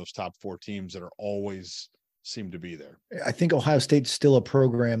air of those top 4 teams that are always seem to be there. I think Ohio State's still a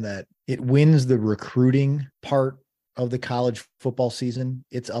program that it wins the recruiting part of the college football season.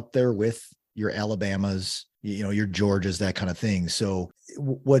 It's up there with your Alabamas, your Georgias, that kind of thing. So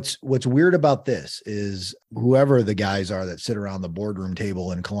what's weird about this is whoever the guys are that sit around the boardroom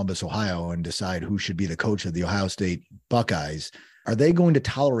table in Columbus, Ohio, and decide who should be the coach of the Ohio State Buckeyes, are they going to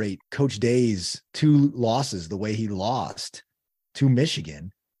tolerate Coach Day's 2 losses the way he lost to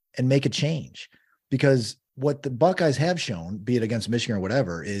Michigan and make a change? Because what the Buckeyes have shown, be it against Michigan or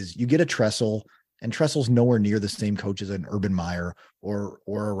whatever, is you get a Tressel, and Tressel's nowhere near the same coach as an Urban Meyer or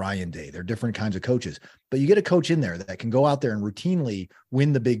a Ryan Day. They're different kinds of coaches, but you get a coach in there that can go out there and routinely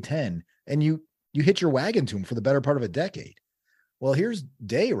win the Big Ten, and you hit your wagon to him for the better part of a decade. Well, here's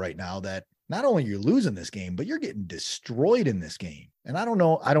Day right now that not only you're losing this game, but you're getting destroyed in this game. And I don't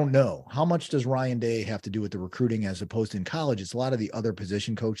know how much does Ryan Day have to do with the recruiting as opposed to in college. It's a lot of the other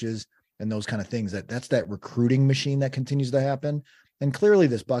position coaches and those kind of things that's that recruiting machine that continues to happen. And clearly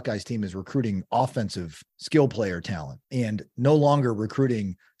this Buckeyes team is recruiting offensive skill player talent and no longer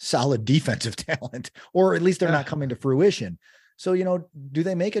recruiting solid defensive talent, or at least they're not coming to fruition. So, do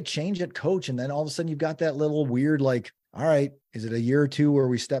they make a change at coach? And then all of a sudden you've got that little weird, like, all right, is it a year or 2 where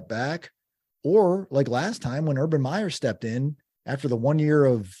we step back? Or like last time when Urban Meyer stepped in after the 1 year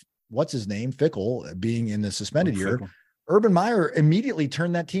of what's his name, Fickle, being in the suspended year, Fickle. Urban Meyer immediately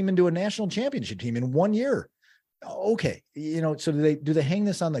turned that team into a national championship team in 1 year. Okay. So do they hang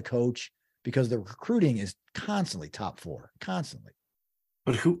this on the coach because the recruiting is constantly top 4, constantly.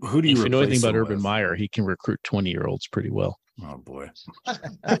 But who do you if you know anything about him Urban with? Meyer, he can recruit 20-year-olds pretty well. Oh boy.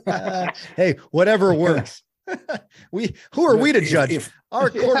 Hey, whatever works. Who are we to judge? If Our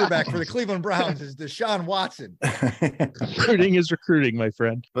quarterback for the Cleveland Browns is Deshaun Watson. Recruiting is recruiting, my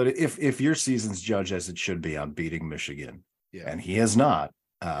friend. But if your season's judged as it should be on beating Michigan, Yeah. and he has not,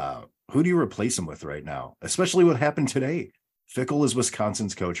 who do you replace him with right now? Especially what happened today. Fickle is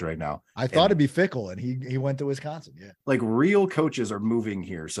Wisconsin's coach right now. I thought it'd be Fickle, and he went to Wisconsin. Yeah. Like real coaches are moving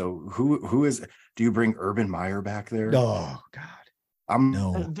here. So who is? Do you bring Urban Meyer back there? Oh God.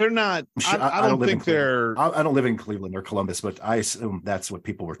 No. They're not. Sure, I don't live in think they're. I don't live in Cleveland or Columbus, but I assume that's what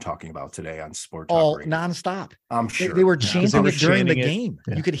people were talking about today on Sport Talk All Radio. nonstop. I'm They, sure they were Yeah, 'cause chanting they it were during the chanting it. game.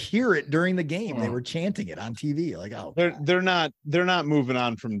 Yeah. You could hear it during the game. They Mm. were chanting it on TV. Like, oh, They're not moving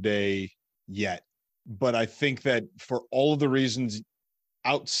on from Day yet. But I think that for all of the reasons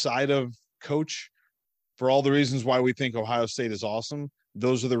outside of coach, for all the reasons why we think Ohio State is awesome,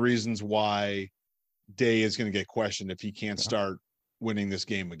 those are the reasons why Day is going to get questioned if he can't start winning this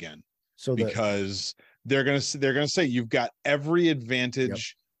game again. so Because they're going to say you've got every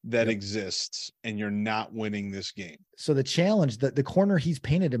advantage that Yep. exists and you're not winning this game. so the challenge, the corner he's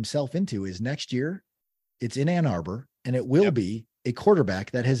painted himself into is next year. It's in Ann Arbor, and it will Yep. be a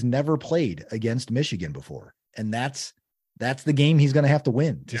quarterback that has never played against Michigan before, and that's the game he's going to have to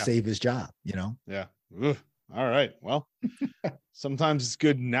win to Yeah. save his job. You know, Yeah. Ugh. All right. Well, sometimes it's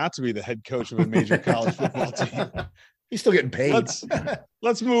good not to be the head coach of a major college football team. he's still getting paid.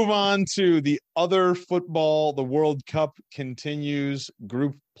 Let's move on to the other football. The World Cup continues.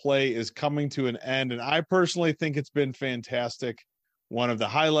 Group play is coming to an end, and I personally think it's been fantastic. One of the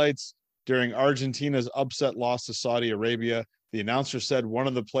highlights during Argentina's upset loss to Saudi Arabia, the announcer said one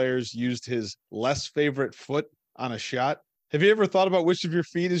of the players used his less favorite foot on a shot. Have you ever thought about which of your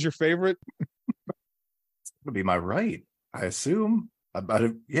feet is your favorite? Would be my right, I assume. About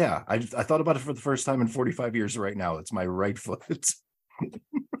it, yeah. I thought about it for the first time in 45 years. Right now, it's my right foot.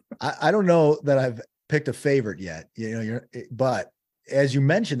 I don't know that I've picked a favorite yet. You know, but as you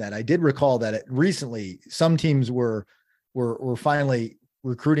mentioned that, I did recall that recently some teams were finally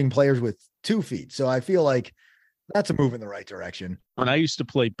recruiting players with 2 feet. So I feel like that's a move in the right direction. When I used to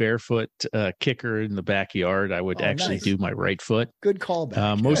play barefoot kicker in the backyard, I would actually nice. do my right foot, Good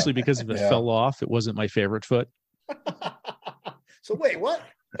callback. mostly because if it Yeah. fell off, it wasn't my favorite foot. So wait, what?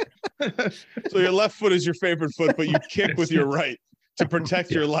 So your left foot is your favorite foot, but you kick with your right to protect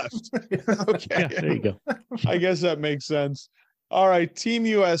your left. Okay. Yeah, there you go. I guess that makes sense. All right. Team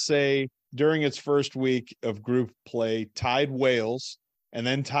USA, during its first week of group play, tied Wales and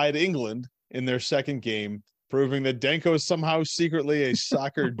then tied England in their second game, proving that Denko is somehow secretly a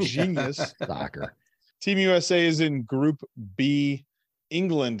soccer genius. Soccer. Team USA is in Group B.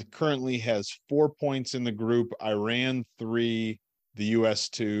 England currently has 4 points in the group. Iran 3, the US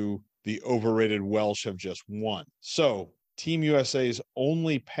 2. The overrated Welsh have just 1. So Team USA's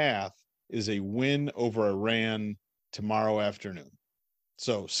only path is a win over Iran tomorrow afternoon.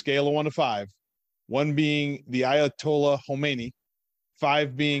 So scale of 1 to 5, 1 being the Ayatollah Khomeini,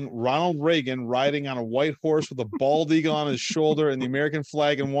 5 being Ronald Reagan riding on a white horse with a bald eagle on his shoulder and the American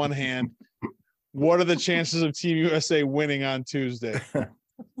flag in one hand. What are the chances of Team USA winning on Tuesday?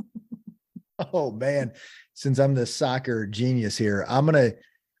 Oh man, since I'm the soccer genius here, I'm gonna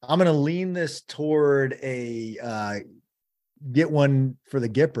lean this toward a get one for the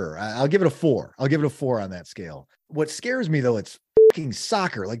Gipper. I'll give it a 4. I'll give it a 4 on that scale. What scares me though, it's fucking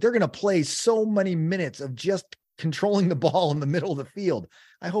soccer. Like they're gonna play so many minutes of just controlling the ball in the middle of the field.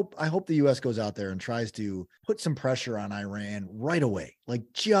 I hope the US goes out there and tries to put some pressure on Iran right away. Like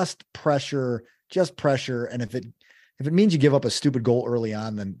just pressure. And if it means you give up a stupid goal early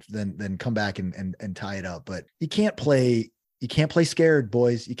on, then come back and tie it up. But you can't play scared,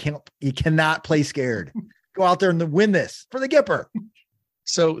 boys. You cannot play scared. Go out there and win this for the Gipper.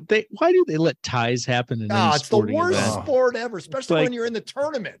 So why do they let ties happen in any It's the sporting worst event? sport ever, especially Like- when you're in the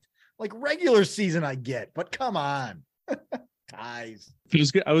tournament. Like regular season, I get, but come on. Ties.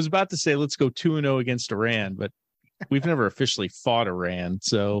 I was about to say let's go 2-0 against Iran, but we've never officially fought Iran.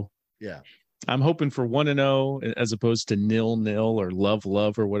 So Yeah. I'm hoping for 1-0 as opposed to 0-0 or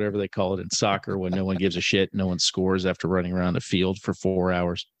love or whatever they call it in soccer when no one gives a shit. No one scores after running around the field for 4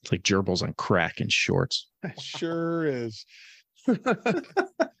 hours. It's like gerbils on crack and shorts. Sure is.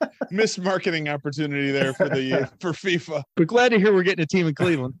 Mismarketing opportunity there for FIFA. But glad to hear we're getting a team in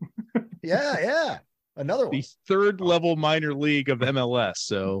Cleveland, Yeah. Another one. the third level minor league of MLS.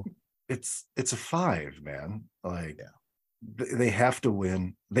 So It's a 5, man. Like Yeah. they have to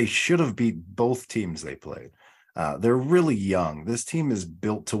win. They should have beat both teams they played. They're really young. This team is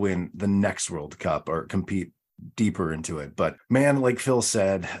built to win the next World Cup or compete deeper into it. But man, like Phil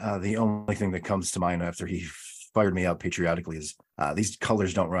said, the only thing that comes to mind after he fired me up patriotically is these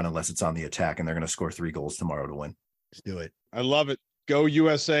colors don't run unless it's on the attack, and they're going to score 3 goals tomorrow to win. Let's do it. I love it. Go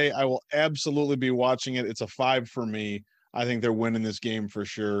USA. I will absolutely be watching it. It's a 5 for me. I think they're winning this game for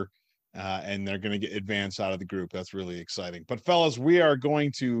sure. And they're going to get advanced out of the group. That's really exciting. But fellas, we are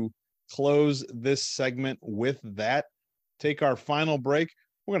going to close this segment with that. Take our final break.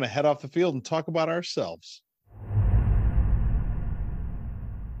 We're going to head off the field and talk about ourselves.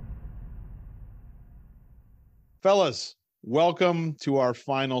 Fellas, Welcome to our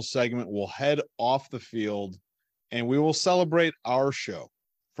final segment. We'll head off the field and we will celebrate our show.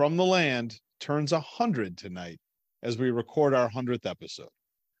 From the Land turns 100 tonight as we record our 100th episode.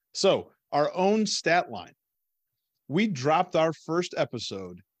 So, our own stat line. We dropped our first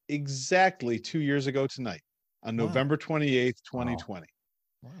episode exactly 2 years ago tonight on November 28th, 2020.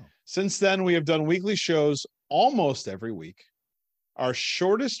 Wow. Since then, we have done weekly shows almost every week. Our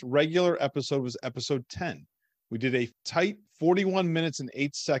shortest regular episode was episode 10. We did a tight 41 minutes and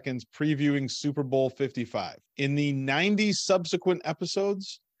 8 seconds previewing Super Bowl 55. In the 90 subsequent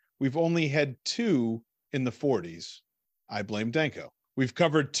episodes, we've only had 2 in the 40s. I blame Danko. We've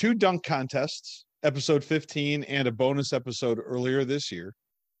covered 2 dunk contests, episode 15 and a bonus episode earlier this year.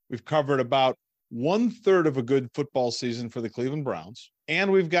 We've covered about 1/3 of a good football season for the Cleveland Browns, and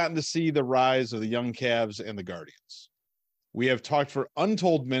we've gotten to see the rise of the young Cavs and the Guardians. We have talked for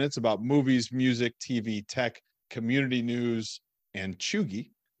untold minutes about movies, music, TV, tech, community news, and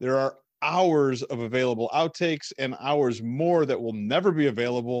Chugi. There are hours of available outtakes and hours more that will never be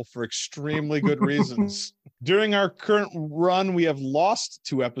available for extremely good reasons. During our current run, we have lost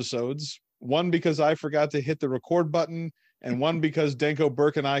 2 episodes, one because I forgot to hit the record button, and one because Danko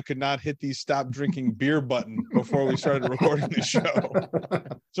Burke and I could not hit the stop drinking beer button before we started recording the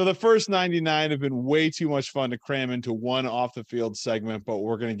show. So the first 99 have been way too much fun to cram into one off the field segment, but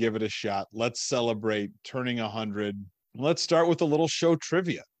we're going to give it a shot. Let's celebrate turning 100. Let's start with a little show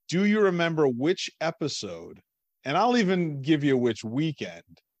trivia. Do you remember which episode, and I'll even give you which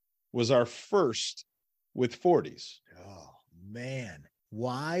weekend, was our first with 40s? Oh, man.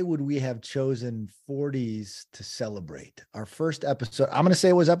 Why would we have chosen 40s to celebrate? Our first episode, I'm going to say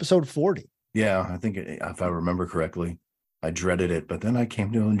it was episode 40. Yeah, I think if I remember correctly, I dreaded it, but then I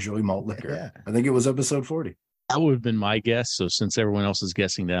came to enjoy malt liquor. Yeah. I think it was episode 40. That would have been my guess. So since everyone else is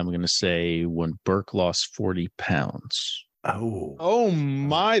guessing that, I'm going to say when Burke lost 40 pounds. Oh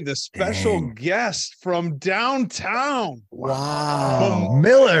my, the special guest from downtown. Wow.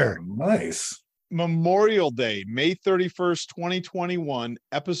 Miller. Nice. Memorial Day, May 31st, 2021,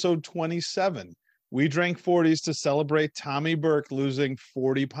 episode 27. We drank 40s to celebrate Tommy Burke losing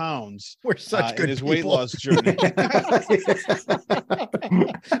 40 pounds. We're such good in his people. weight loss journey.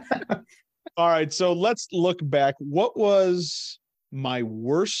 All right, so let's look back. What was my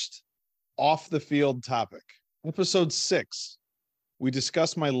worst off the field topic? Episode 6. We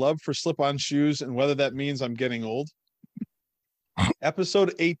discussed my love for slip-on shoes and whether that means I'm getting old.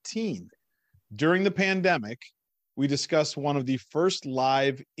 Episode 18. During the pandemic, we discussed one of the first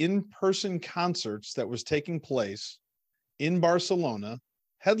live in-person concerts that was taking place in Barcelona,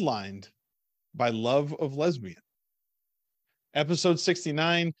 headlined by Love of Lesbian. Episode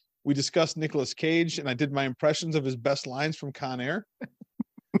 69, we discussed Nicolas Cage, and I did my impressions of his best lines from Con Air.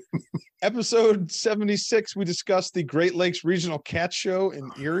 Episode 76, we discussed the Great Lakes Regional Cat Show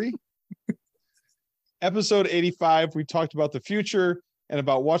in Erie. Episode 85, we talked about the future and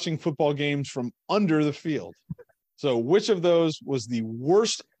about watching football games from under the field. So which of those was the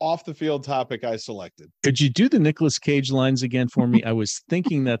worst off the field topic I selected? Could you do the Nicolas Cage lines again for me? I was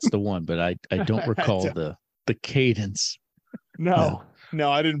thinking that's the one, but I don't recall the cadence. No,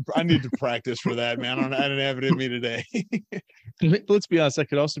 I didn't. I need to practice for that, man. I didn't have it in me today. Let's be honest, that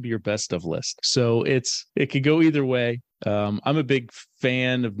could also be your best of list. So it could go either way. I'm a big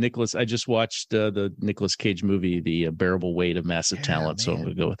fan of Nicolas. I just watched the Nicolas Cage movie, The Unbearable Weight of Massive Talent. Man. So I'm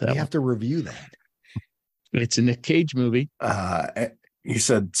going to go with that. We have to review that. It's a Nick Cage movie. You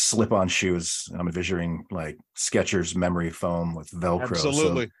said slip-on shoes. I'm envisioning like Skechers memory foam with Velcro.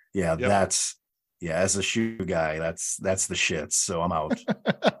 Absolutely. So, yeah, yep. As a shoe guy, that's the shit. So I'm out.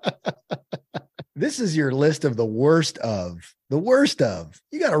 This is your list of the worst of.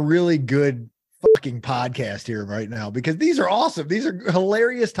 You got a really good fucking podcast here right now because these are awesome. These are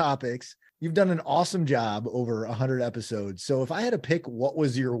hilarious topics. You've done an awesome job over 100 episodes. So if I had to pick what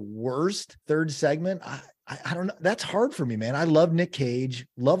was your worst third segment, I don't know. That's hard for me, man. I love Nick Cage,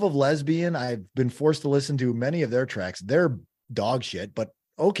 Love of Lesbian. I've been forced to listen to many of their tracks. They're dog shit, but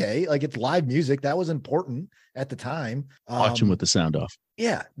okay. Like it's live music. That was important at the time. Watch them with the sound off.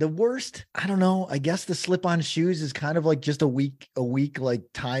 Yeah. The worst, I don't know. I guess the slip-on shoes is kind of like just a week like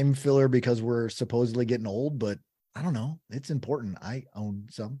time filler because we're supposedly getting old, but I don't know. It's important. I own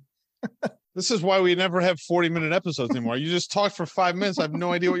some. This is why we never have 40-minute episodes anymore. You just talked for 5 minutes. I have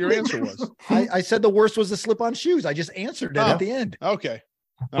no idea what your answer was. I said the worst was the slip-on shoes. I just answered it at the end. Okay.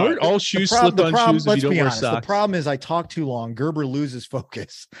 All shoes slip-on shoes if you don't wear socks. The problem is I talk too long. Gerber loses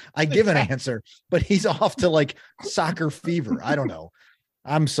focus. I give an answer, but he's off to like soccer fever. I don't know.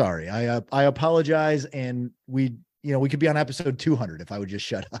 I'm sorry. I apologize. And we could be on episode 200 if I would just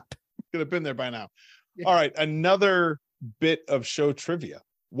shut up. Could have been there by now. Yeah. All right. Another bit of show trivia.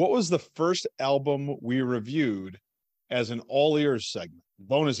 What was the first album we reviewed as an all ears segment?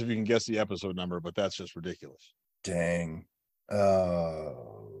 Bonus if you can guess the episode number, but that's just ridiculous. Dang. I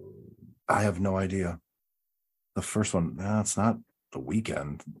have no idea. The first one, it's not The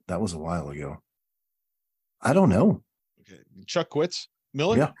Weekend. That was a while ago. I don't know. Okay. Chuck quits.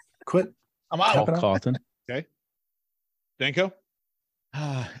 Miller? Yeah, quit. I'm out. Paul Cawthon. Okay. Danko?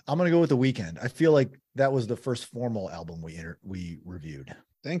 I'm going to go with The Weekend. I feel like that was the first formal album we reviewed.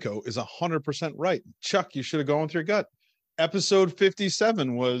 Danko is 100% right. Chuck, you should have gone with your gut. Episode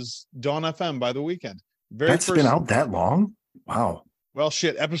 57 was Dawn FM by The Weeknd. That's been out that long? Wow. Well,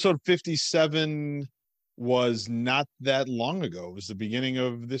 shit. Episode 57 was not that long ago. It was the beginning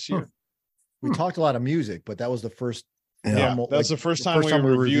of this year. We talked a lot of music, but that was the first. Yeah, that's the first time we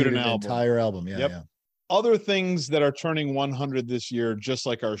reviewed an album. Entire album. Yeah, Yep. yeah. Other things that are turning 100 this year, just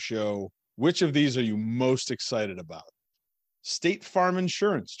like our show, which of these are you most excited about? State Farm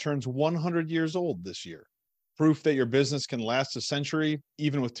Insurance turns 100 years old this year. Proof that your business can last a century,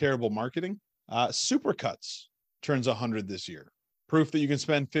 even with terrible marketing. Supercuts turns 100 this year. Proof that you can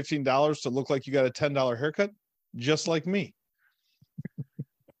spend $15 to look like you got a $10 haircut, just like me.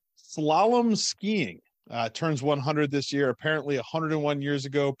 Slalom skiing turns 100 this year. Apparently 101 years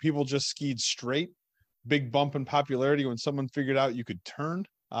ago, people just skied straight. Big bump in popularity when someone figured out you could turn.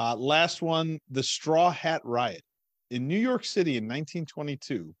 Last one, the Straw Hat Riot. In New York City in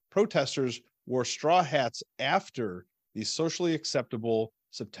 1922, protesters wore straw hats after the socially acceptable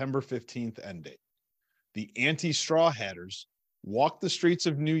September 15th end date. The anti-straw hatters walked the streets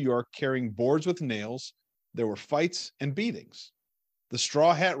of New York carrying boards with nails. There were fights and beatings. The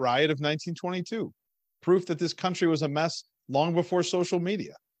Straw Hat Riot of 1922, proof that this country was a mess long before social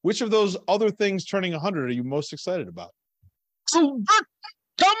media. Which of those other things turning 100 are you most excited about?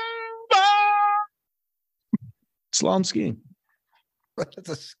 Slalom skiing. That's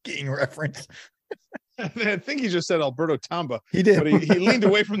a skiing reference. I think he just said Alberto Tamba. He did. But he leaned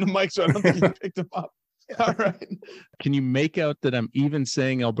away from the mic, so I don't think he picked him up. All right. Can you make out that I'm even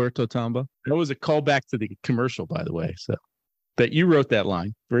saying Alberto Tamba? That was a callback to the commercial, by the way. So that you wrote that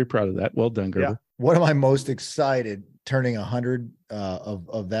line. Very proud of that. Well done, Gerber. Yeah. What am I most excited turning 100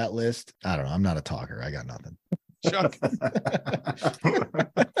 of that list? I don't know. I'm not a talker. I got nothing. Chuck.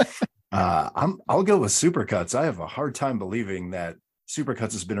 I'll go with Supercuts. I have a hard time believing that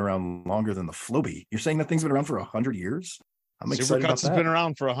Supercuts has been around longer than the Floby. You're saying that thing's been around for 100 years? I'm excited about Supercuts that. has been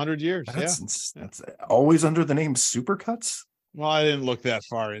around for 100 years. That's always under the name Supercuts? Well, I didn't look that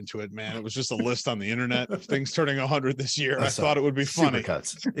far into it, man. It was just a list on the internet of things turning 100 this year. I thought it would be funny.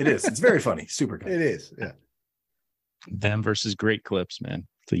 Supercuts. It is. It's very funny. Supercuts. It is. Yeah. Them versus Great Clips, man.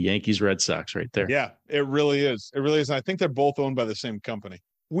 The Yankees Red Sox right there. Yeah, it really is. It really is. And I think they're both owned by the same company.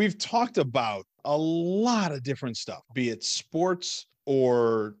 We've talked about a lot of different stuff, be it sports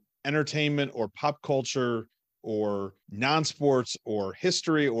or entertainment or pop culture or non-sports or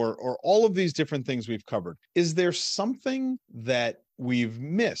history or all of these different things we've covered. Is there something that we've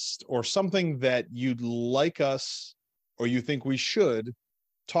missed or something that you'd like us or you think we should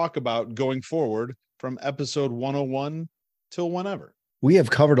talk about going forward from episode 101 till whenever? We have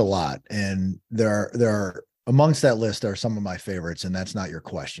covered a lot, and there are amongst that list are some of my favorites, and that's not your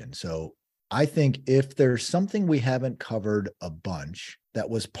question. So I think if there's something we haven't covered a bunch that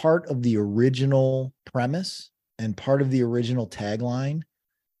was part of the original premise and part of the original tagline,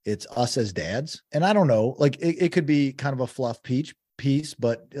 it's us as dads. And I don't know, like it could be kind of a fluff piece,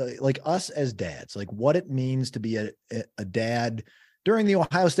 but like us as dads, like what it means to be a dad during the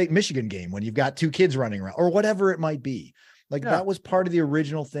Ohio State Michigan game when you've got two kids running around or whatever it might be. Like that was part of the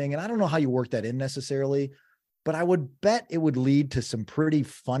original thing. And I don't know how you work that in necessarily, but I would bet it would lead to some pretty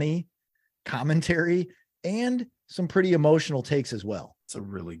funny commentary and some pretty emotional takes as well. It's a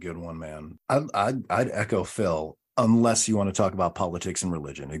really good one, man. I'd echo Phil, unless you want to talk about politics and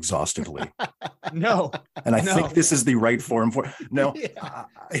religion exhaustively. No. And I think this is the right forum for no. Yeah.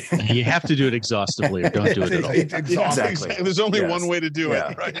 You have to do it exhaustively or don't do it at all. Exactly. There's only one way to do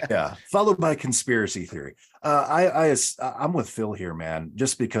it. Right? Yeah. Followed by conspiracy theory. I'm with Phil here, man,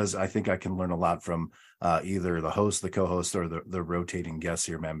 just because I think I can learn a lot from either the host, the co-host, or the rotating guests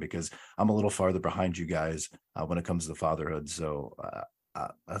here, man, because I'm a little farther behind you guys when it comes to fatherhood. So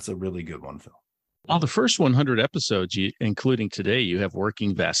that's a really good one, Phil. Well, the first 100 episodes, including today, you have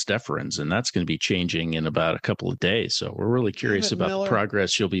working vas deferens, and that's going to be changing in about a couple of days. So we're really curious about the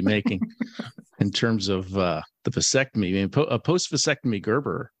progress you'll be making in terms of the vasectomy. I mean, a post-vasectomy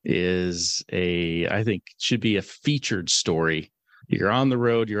Gerber is I think should be a featured story. You're on the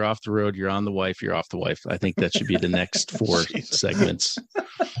road, you're off the road, you're on the wife, you're off the wife. I think that should be the next 4 segments.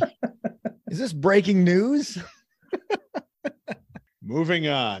 Is this breaking news? Moving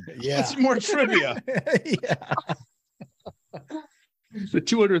on. Yeah. Let's see more trivia. Yeah. The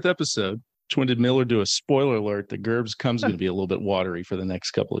 200th episode. When did Miller do a spoiler alert? The Gerbs comes going to be a little bit watery for the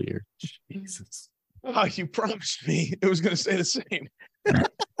next couple of years. Jesus. Oh, you promised me it was going to stay the same.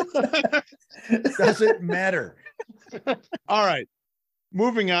 Doesn't matter. All right.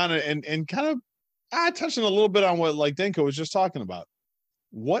 Moving on and kind of touching a little bit on what like Denko was just talking about.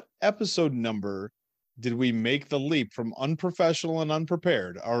 What episode number did we make the leap from Unprofessional and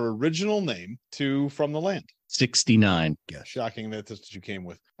Unprepared, our original name, to From the Land? 69. Yes. Shocking that that's what you came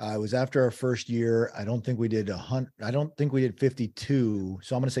with. It was after our first year. I don't think we did 100. I don't think we did 52.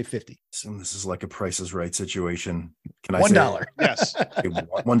 So I'm going to say 50. So this is like a Price is Right situation. Can I $1. Yes. say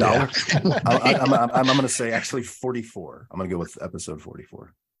 $1? I'm going to say actually 44. I'm going to go with episode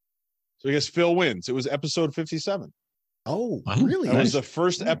 44. So I guess Phil wins. It was episode 57. Oh, Wow. really? That was the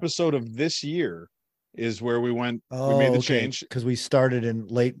first episode of this year is where we went. We made the change. Because we started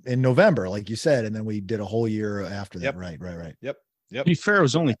in November, like you said, and then we did a whole year after that. Yep. Right. Yep. To be fair, it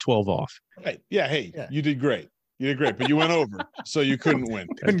was only 12 off. Right. Yeah. Hey, Yeah. You did great. But you went over, so you couldn't win.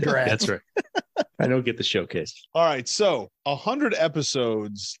 Congrats. That's right. I don't get the showcase. All right. So 100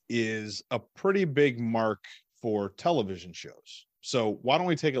 episodes is a pretty big mark for television shows. So why don't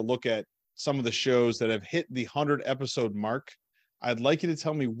we take a look at some of the shows that have hit the 100 episode mark? I'd like you to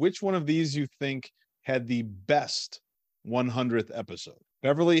tell me which one of these you think had the best 100th episode.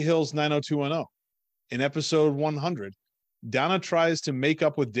 Beverly Hills 90210. In episode 100, Donna tries to make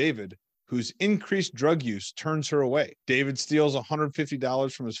up with David, whose increased drug use turns her away. David steals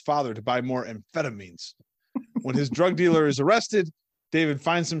 $150 from his father to buy more amphetamines. When his drug dealer is arrested, David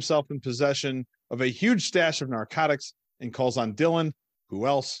finds himself in possession of a huge stash of narcotics and calls on Dylan, who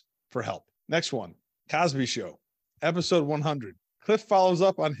else, for help. Next one, Cosby Show, episode 100. Cliff follows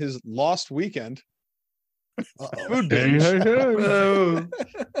up on his lost weekend food binge with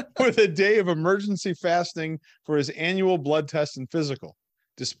a day of emergency fasting for his annual blood test and physical.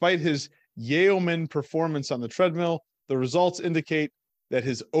 Despite his yeoman performance on the treadmill, the results indicate that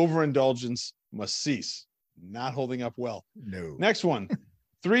his overindulgence must cease. Not holding up well. No. Next one,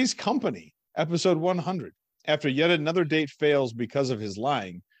 Three's Company, episode 100. After yet another date fails because of his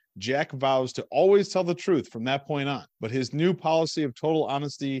lying, Jack vows to always tell the truth from that point on. But his new policy of total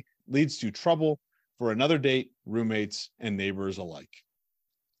honesty leads to trouble for another date, roommates, and neighbors alike.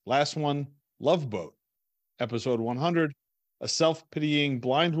 Last one, Love Boat, episode 100. A self-pitying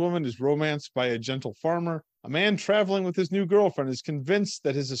blind woman is romanced by a gentle farmer. A man traveling with his new girlfriend is convinced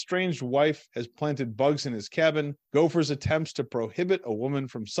that his estranged wife has planted bugs in his cabin. Gopher's attempts to prohibit a woman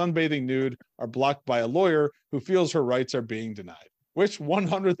from sunbathing nude are blocked by a lawyer who feels her rights are being denied. Which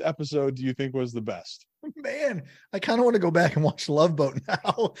 100th episode do you think was the best? Man, I kind of want to go back and watch Love Boat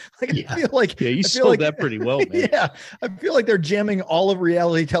now. I feel like you sold that pretty well, man. Yeah, I feel like they're jamming all of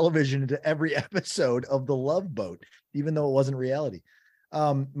reality television into every episode of the Love Boat, even though it wasn't reality.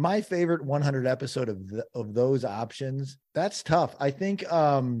 My favorite 100 episode of those options. That's tough. I think.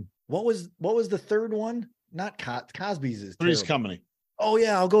 What was the third one? Not Cosby's is Three's terrible. Company. Oh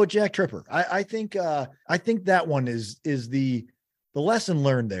yeah, I'll go with Jack Tripper. I think that one is the lesson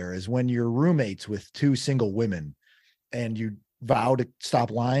learned there is when you're roommates with two single women and you vow to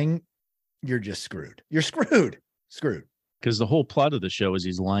stop lying, you're just screwed. You're screwed. Because the whole plot of the show is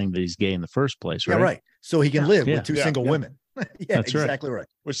he's lying that he's gay in the first place, right? Yeah, right. So he can live with two Yeah. single Yeah. women. Yeah, That's right. exactly right.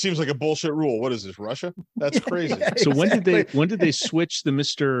 Which seems like a bullshit rule. What is this, Russia? That's crazy. Yeah, So when exactly. did they switch the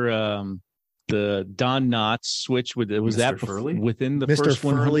the Don Knotts switch with was Mr. that Furley? within the Mr. first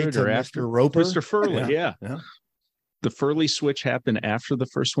Furley 100 to or after Mr. Roper? Mr. Furley, yeah. The Furley switch happened after the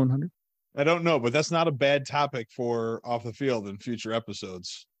first 100. I don't know, but that's not a bad topic for Off the Field in future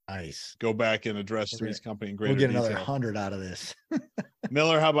episodes. Nice. Go back and address Three's Company in greater We'll get another detail. 100 out of this.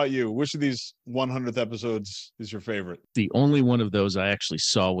 Miller, how about you? Which of these 100th episodes is your favorite? The only one of those I actually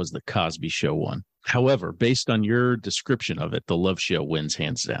saw was the Cosby Show one. However, based on your description of it, the Love Show wins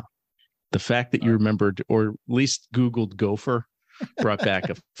hands down. The fact that you remembered or at least Googled Gopher brought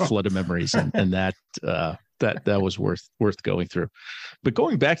back a flood of memories, and that was worth going through. But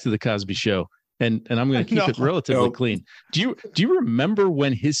going back to the Cosby Show, and I'm going to keep it relatively clean. Do you remember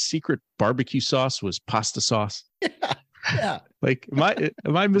when his secret barbecue sauce was pasta sauce? Yeah. Like, am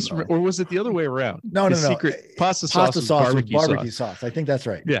I or was it the other way around? No. His secret pasta sauce was barbecue barbecue sauce. I think that's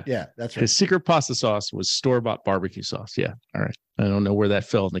right. Yeah, that's right. His secret pasta sauce was store-bought barbecue sauce. Yeah. All right. I don't know where that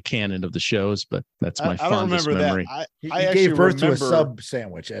fell in the canon of the shows, but that's my fondest memory. That. He I gave birth to a remember... sub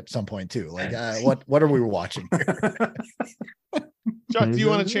sandwich at some point too. Like, what are we watching here? Chuck, do you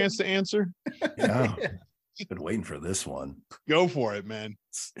want a chance to answer? Yeah. Been waiting for this one. Go for it, man.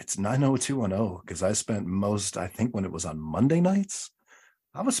 It's 90210 because I spent I think when it was on Monday nights,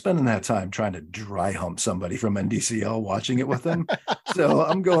 I was spending that time trying to dry hump somebody from NDCL, watching it with them. So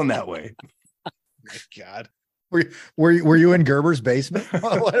I'm going that way. My God. Were you in Gerber's basement? I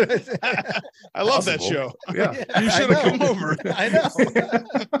love that Possible. show. Yeah. You should have come over. I know.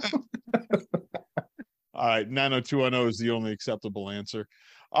 All right. 90210 is the only acceptable answer.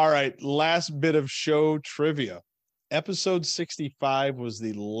 All right. Last bit of show trivia. Episode 65 was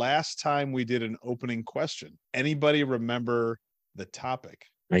the last time we did an opening question. Anybody remember the topic?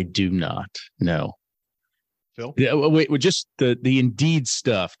 I do not. No. Phil? Yeah, wait, just the Indeed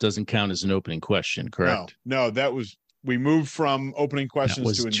stuff doesn't count as an opening question, correct? No, that was, we moved from opening That questions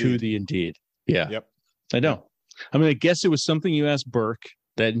was to Indeed. to the Indeed. Yeah. Yep. I know. I mean, I guess it was something you asked Burke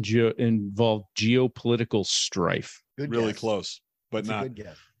that involved geopolitical strife. Good Really guess. close, but That's a not. good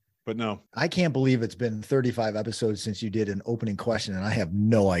guess. But no. I can't believe it's been 35 episodes since you did an opening question, and I have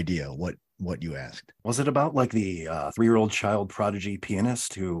no idea what you asked. Was it about like the 3-year-old child prodigy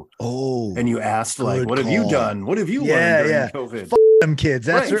pianist who, Oh, and you asked like, good what have you call. done? What have you Yeah, learned during COVID? them kids.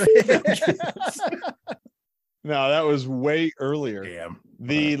 That's Right. right. No, that was way earlier. Damn.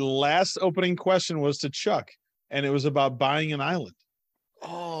 The last opening question was to Chuck, and it was about buying an island.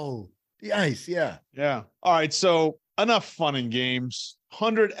 Oh, nice. Yeah. Yeah. All right. So enough fun and games.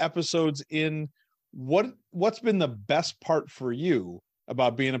 100 episodes in. What's been the best part for you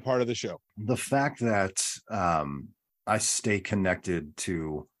about being a part of the show? The fact that I stay connected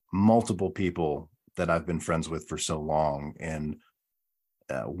to multiple people that I've been friends with for so long. And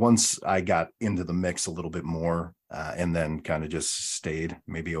once I got into the mix a little bit more and then kind of just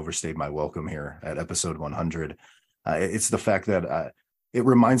maybe overstayed my welcome here at episode 100. It's the fact that it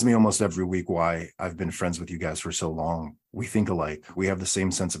reminds me almost every week why I've been friends with you guys for so long. We think alike. We have the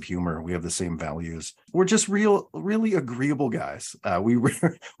same sense of humor. We have the same values. We're just really agreeable guys. We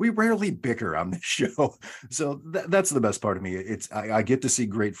rarely bicker on this show. So that's the best part of me. I get to see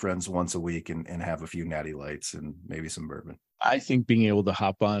great friends once a week and have a few natty lights and maybe some bourbon. I think being able to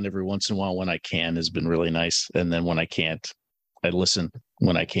hop on every once in a while when I can has been really nice. And then when I can't, I listen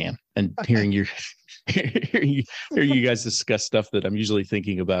when I can. And hearing you guys discuss stuff that I'm usually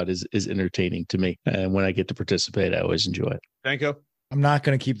thinking about is entertaining to me. And when I get to participate, I always enjoy it. Danko? I'm not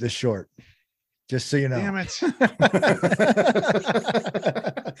going to keep this short, just so you know. Damn it.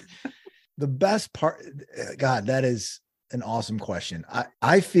 The best part, God, that is an awesome question.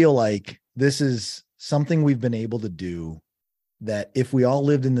 I feel like this is something we've been able to do that if we all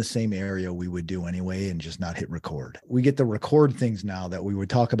lived in the same area, we would do anyway and just not hit record. We get to record things now that we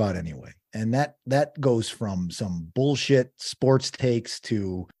would talk about anyway. And that goes from some bullshit sports takes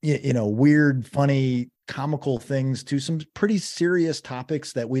to, weird, funny, comical things to some pretty serious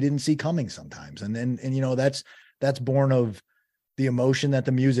topics that we didn't see coming sometimes. And that's born of the emotion that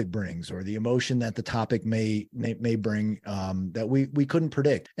the music brings or the emotion that the topic may bring that we couldn't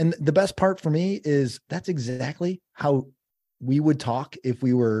predict. And the best part for me is that's exactly how we would talk if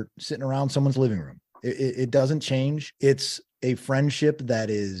we were sitting around someone's living room. It doesn't change. It's a friendship that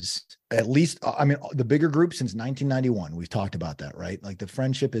is at least, the bigger group since 1991, we've talked about that, right? Like the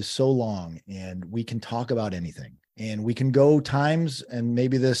friendship is so long and we can talk about anything and we can go times, and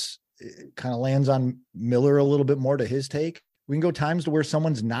maybe this kind of lands on Miller a little bit more to his take. We can go times to where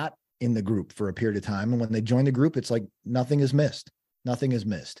someone's not in the group for a period of time. And when they join the group, it's like nothing is missed. Nothing is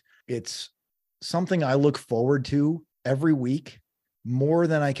missed. It's something I look forward to every week more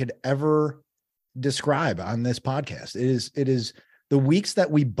than I could ever describe on this podcast. It is the weeks that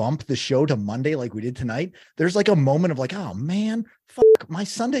we bump the show to Monday, like we did tonight. There's like a moment of like, oh man, fuck, my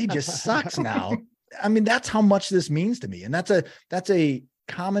Sunday just sucks now. I mean, that's how much this means to me. And that's a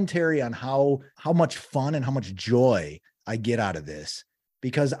commentary on how much fun and how much joy I get out of this,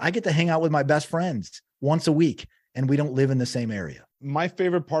 because I get to hang out with my best friends once a week and we don't live in the same area. My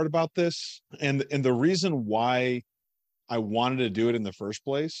favorite part about this, and the reason why I wanted to do it in the first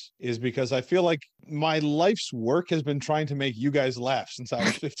place, is because I feel like my life's work has been trying to make you guys laugh since I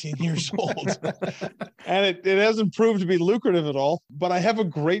was 15 years old. And it hasn't proved to be lucrative at all, but I have a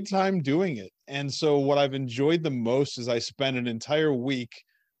great time doing it. And so what I've enjoyed the most is I spend an entire week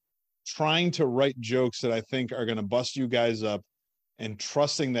trying to write jokes that I think are going to bust you guys up, and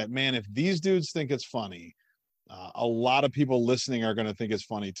trusting that, man, if these dudes think it's funny, a lot of people listening are going to think it's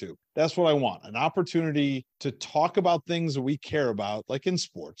funny too. That's what I want. An opportunity to talk about things that we care about, like in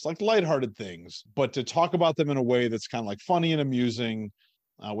sports, like lighthearted things, but to talk about them in a way that's kind of like funny and amusing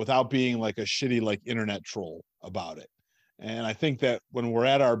without being like a shitty, like internet troll about it. And I think that when we're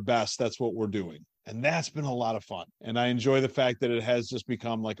at our best, that's what we're doing. And that's been a lot of fun. And I enjoy the fact that it has just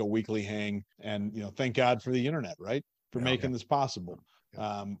become like a weekly hang. And, thank God for the internet, right? For making this possible.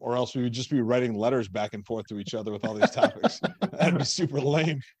 Or else we would just be writing letters back and forth to each other with all these topics. That'd be super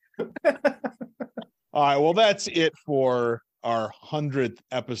lame. All right, well, that's it for our 100th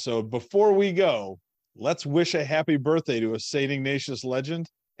episode. Before we go, let's wish a happy birthday to a St. Ignatius legend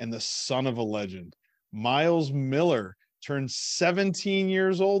and the son of a legend. Miles Miller turned 17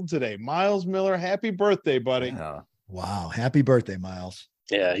 years old today. Miles Miller, happy birthday, buddy. Yeah. Wow. Happy birthday, Miles.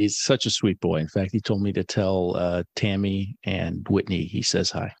 Yeah, he's such a sweet boy. In fact, he told me to tell Tammy and Whitney he says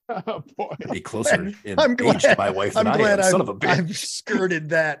hi. Oh, boy. Be closer in I'm age to my wife than I'm I glad am. Son of a bitch. I've skirted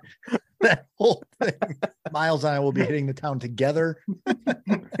that whole thing. Miles and I will be hitting the town together.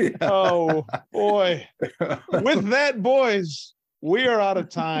 Oh, boy. With that, boys, we are out of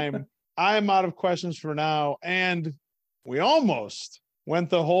time. I am out of questions for now. And we almost went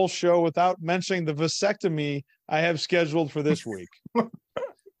the whole show without mentioning the vasectomy I have scheduled for this week.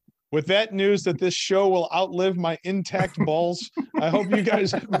 With that news that this show will outlive my intact balls, I hope you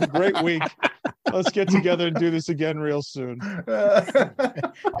guys have a great week. Let's get together and do this again real soon.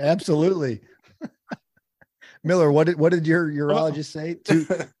 Absolutely. Miller, what did your urologist say?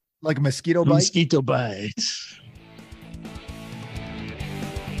 Like a mosquito bite? Mosquito bite.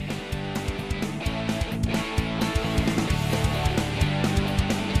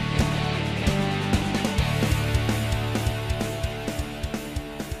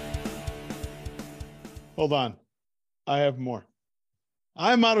 Hold on. I have more.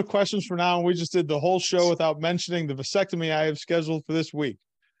 I'm out of questions for now, and we just did the whole show without mentioning the vasectomy I have scheduled for this week.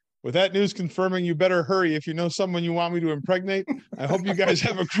 With that news confirming, you better hurry if you know someone you want me to impregnate. I hope you guys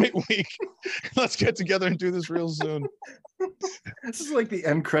have a great week. Let's get together and do this real soon. This is like the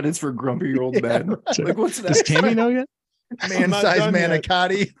end credits for Grumpy Old Men. Like, what's Does next? Tammy know yet? Man-sized done yet.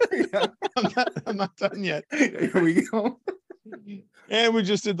 manicotti. I'm not done yet. Here we go. And we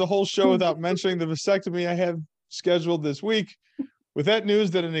just did the whole show without mentioning the vasectomy I have scheduled this week. With that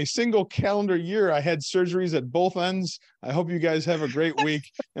news that in a single calendar year, I had surgeries at both ends. I hope you guys have a great week,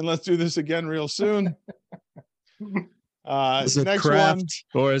 and let's do this again real soon. Is it Next craft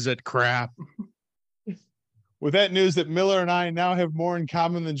or is it crap? With that news that Miller and I now have more in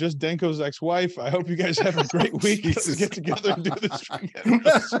common than just Denko's ex-wife, I hope you guys have a great week. Let's Jesus. get together and do this again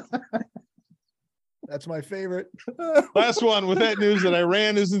real soon. That's my favorite. Last one. With that news that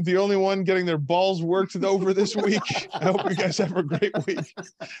Iran isn't the only one getting their balls worked over this week. I hope you guys have a great week.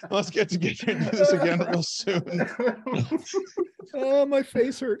 Let's get together and do this again real soon. Oh, my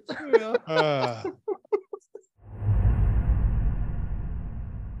face hurts.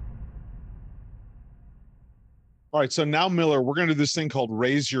 All right. So now, Miller, we're going to do this thing called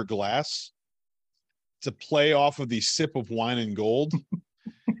Raise Your Glass. It's a play off of the Sip of Wine and Gold.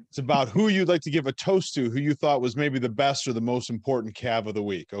 It's about who you'd like to give a toast to, who you thought was maybe the best or the most important Cav of the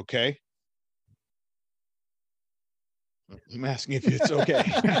week. Okay. I'm asking if it's okay.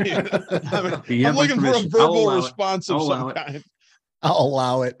 I'm looking for a verbal response of some kind. I'll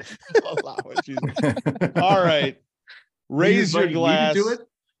allow it. I'll allow it. Jesus. All right. Raise your glass. Do it.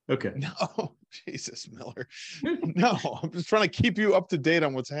 Okay. No, Jesus, Miller. No, I'm just trying to keep you up to date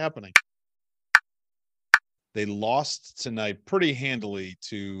on what's happening. They lost tonight pretty handily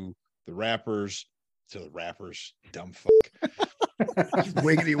to the Rappers. Dumb fuck.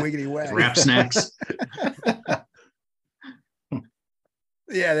 Wiggity, wiggity, wag. Rap snacks.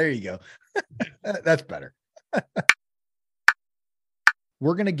 Yeah, there you go. That's better.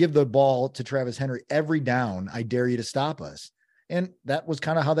 We're going to give the ball to Travis Henry every down. I dare you to stop us. And that was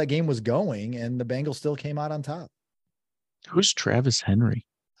kind of how that game was going. And the Bengals still came out on top. Who's Travis Henry?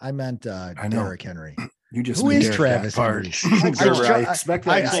 I meant Derrick Henry. You just Who is Derek Travis part. Henry? I expect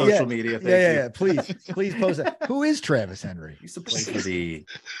that in social media. Thank you. Yeah. Please post that. Who is Travis Henry? He used to play for the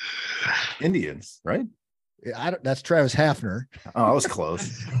Indians, right? That's Travis Hafner. Oh, I was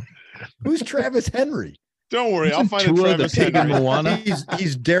close. Who's Travis Henry? Don't worry, I'll find Tua a the Travis pig in Henry. Moana?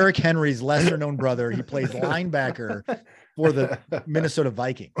 He's Derrick Henry's lesser known brother. He plays linebacker for the Minnesota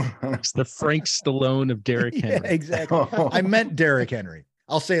Vikings. It's the Frank Stallone of Derrick Yeah, Henry. exactly. I meant Derrick Henry.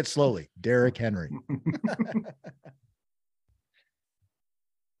 I'll say it slowly. Derrick Henry.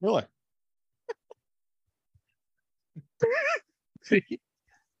 Really?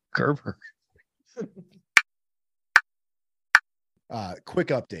 Gerber. Quick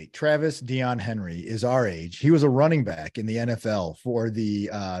update. Travis Dion Henry is our age. He was a running back in the NFL for the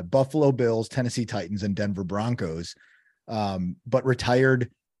Buffalo Bills, Tennessee Titans, and Denver Broncos, but retired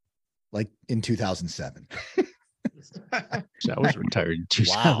like in 2007. I was retired in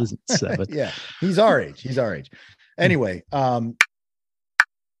 2007. Yeah, he's our age. Anyway,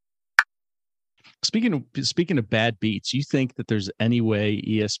 Speaking of bad beats, you think that there's any way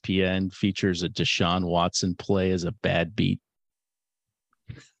ESPN features a Deshaun Watson play as a bad beat?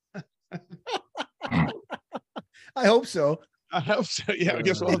 I hope so. I hope so. Yeah, I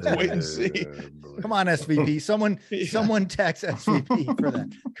guess we'll have to wait and see. Come on, SVP. Someone text SVP for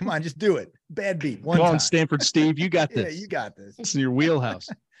that. Come on, just do it. Bad beat. One Come on, time. Stanford Steve. You got this. Yeah, you got this. It's in your wheelhouse.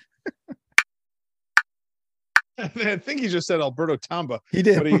 I think he just said Alberto Tamba. He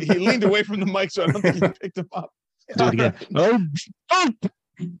did. But he leaned away from the mic, so I don't think he picked him up. Do it again. Oh.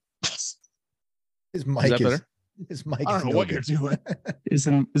 His mic that better? His mic. I don't know what you're doing. Is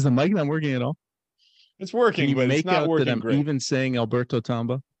the mic not working at all? It's working, Can you but make it's not out working that I'm great. even saying Alberto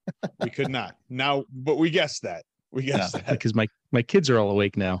Tamba? We could not. Now, but we guessed that. We guessed that. Because my kids are all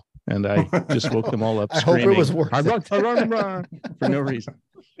awake now, and I just woke them all up I hope screaming. it was worth it. For no reason.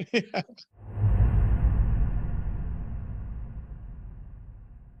 Yeah.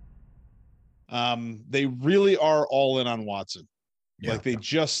 They really are all in on Watson. Yeah. Like they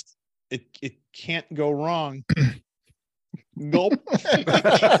just it can't go wrong. Gulp.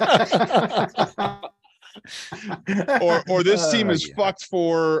 or this team is fucked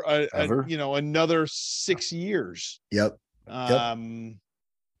for another 6 years. Yep. Fuck.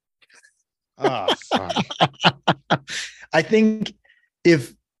 I think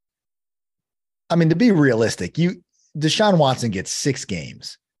to be realistic, Deshaun Watson gets 6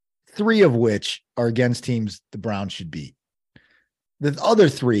 games, 3 of which are against teams the Browns should beat. The other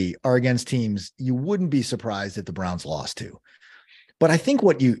 3 are against teams you wouldn't be surprised if the Browns lost to. But I think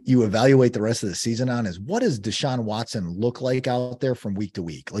what you evaluate the rest of the season on is, what does Deshaun Watson look like out there from week to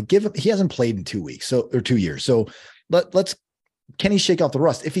week? Like, he hasn't played in 2 weeks, or 2 years. So can he shake off the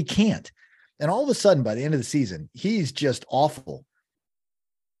rust? If he can't, and all of a sudden by the end of the season, he's just awful.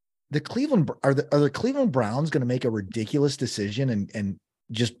 Are the Cleveland Browns going to make a ridiculous decision and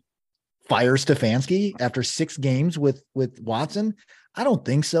just fire Stefanski after 6 games with Watson? I don't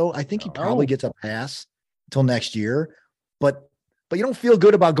think so. I think he probably gets a pass until next year, but you don't feel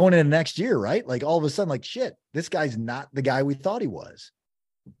good about going into next year, right? Like all of a sudden, like, shit, this guy's not the guy we thought he was.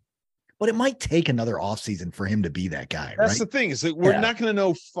 But it might take another offseason for him to be that guy. That's right? the thing, is that we're not going to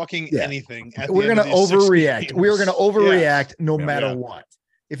know fucking anything. We're going to overreact. We're going to overreact no matter what.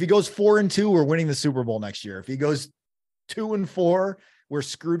 If he goes 4-2, we're winning the Super Bowl next year. If he goes 2-4, we're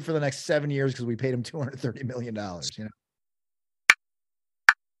screwed for the next 7 years because we paid him $230 million.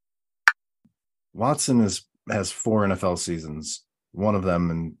 Watson has 4 NFL seasons. One of them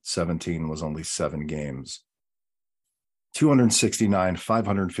in 17 was only 7 games. 269,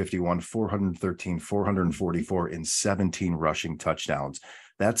 551, 413, 444 in 17 rushing touchdowns.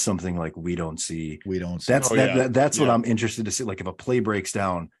 That's something like we don't see. That's what I'm interested to see. Like if a play breaks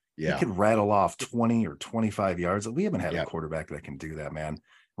down, he could rattle off 20 or 25 yards. We haven't had a quarterback that can do that, man.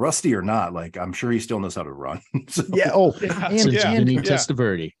 Rusty or not, like I'm sure he still knows how to run. So.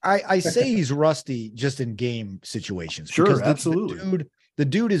 Testaverde. I say he's rusty just in game situations. Sure, absolutely. The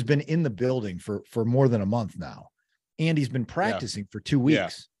dude has been in the building for more than a month now, and he's been practicing for 2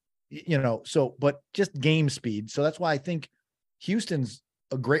 weeks. But just game speed. So that's why I think Houston's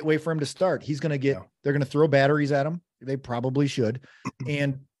a great way for him to start. He's going to they're going to throw batteries at him. They probably should,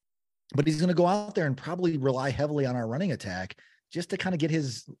 but he's going to go out there and probably rely heavily on our running attack, just to kind of get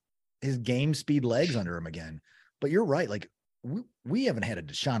his game speed legs under him again. But you're right. Like we haven't had a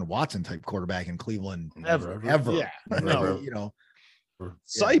Deshaun Watson type quarterback in Cleveland ever. Yeah. No.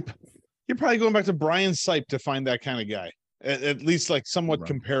 Sipe. You're probably going back to Brian Sipe to find that kind of guy, at least like somewhat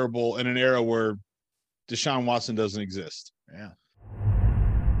comparable in an era where Deshaun Watson doesn't exist. Yeah.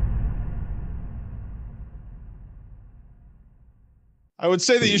 I would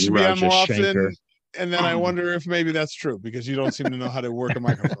say that you should be on more often. Shanker. And then I wonder if maybe that's true, because you don't seem to know how to work a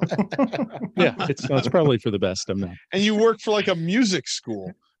microphone. Yeah, it's probably for the best. I'm not. And you work for like a music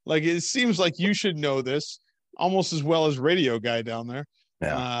school. Like it seems like you should know this almost as well as radio guy down there.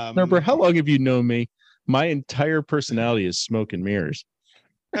 Yeah. Remember, how long have you known me? My entire personality is smoke and mirrors.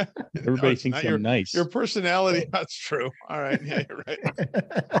 Everybody thinks I'm nice. Your personality, that's true. All right. Yeah, you're right.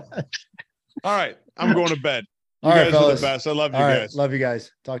 All right. I'm going to bed. You All guys right, fellas. are the best. I love you All right. guys. Love you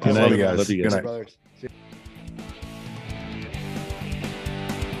guys. Talk to you Love later. you guys. Love you guys. Good night. Brothers. See you.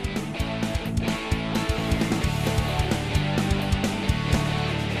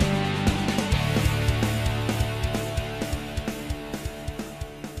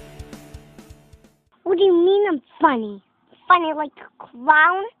 What do you mean I'm funny? Funny like a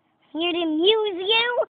clown? Here to amuse you?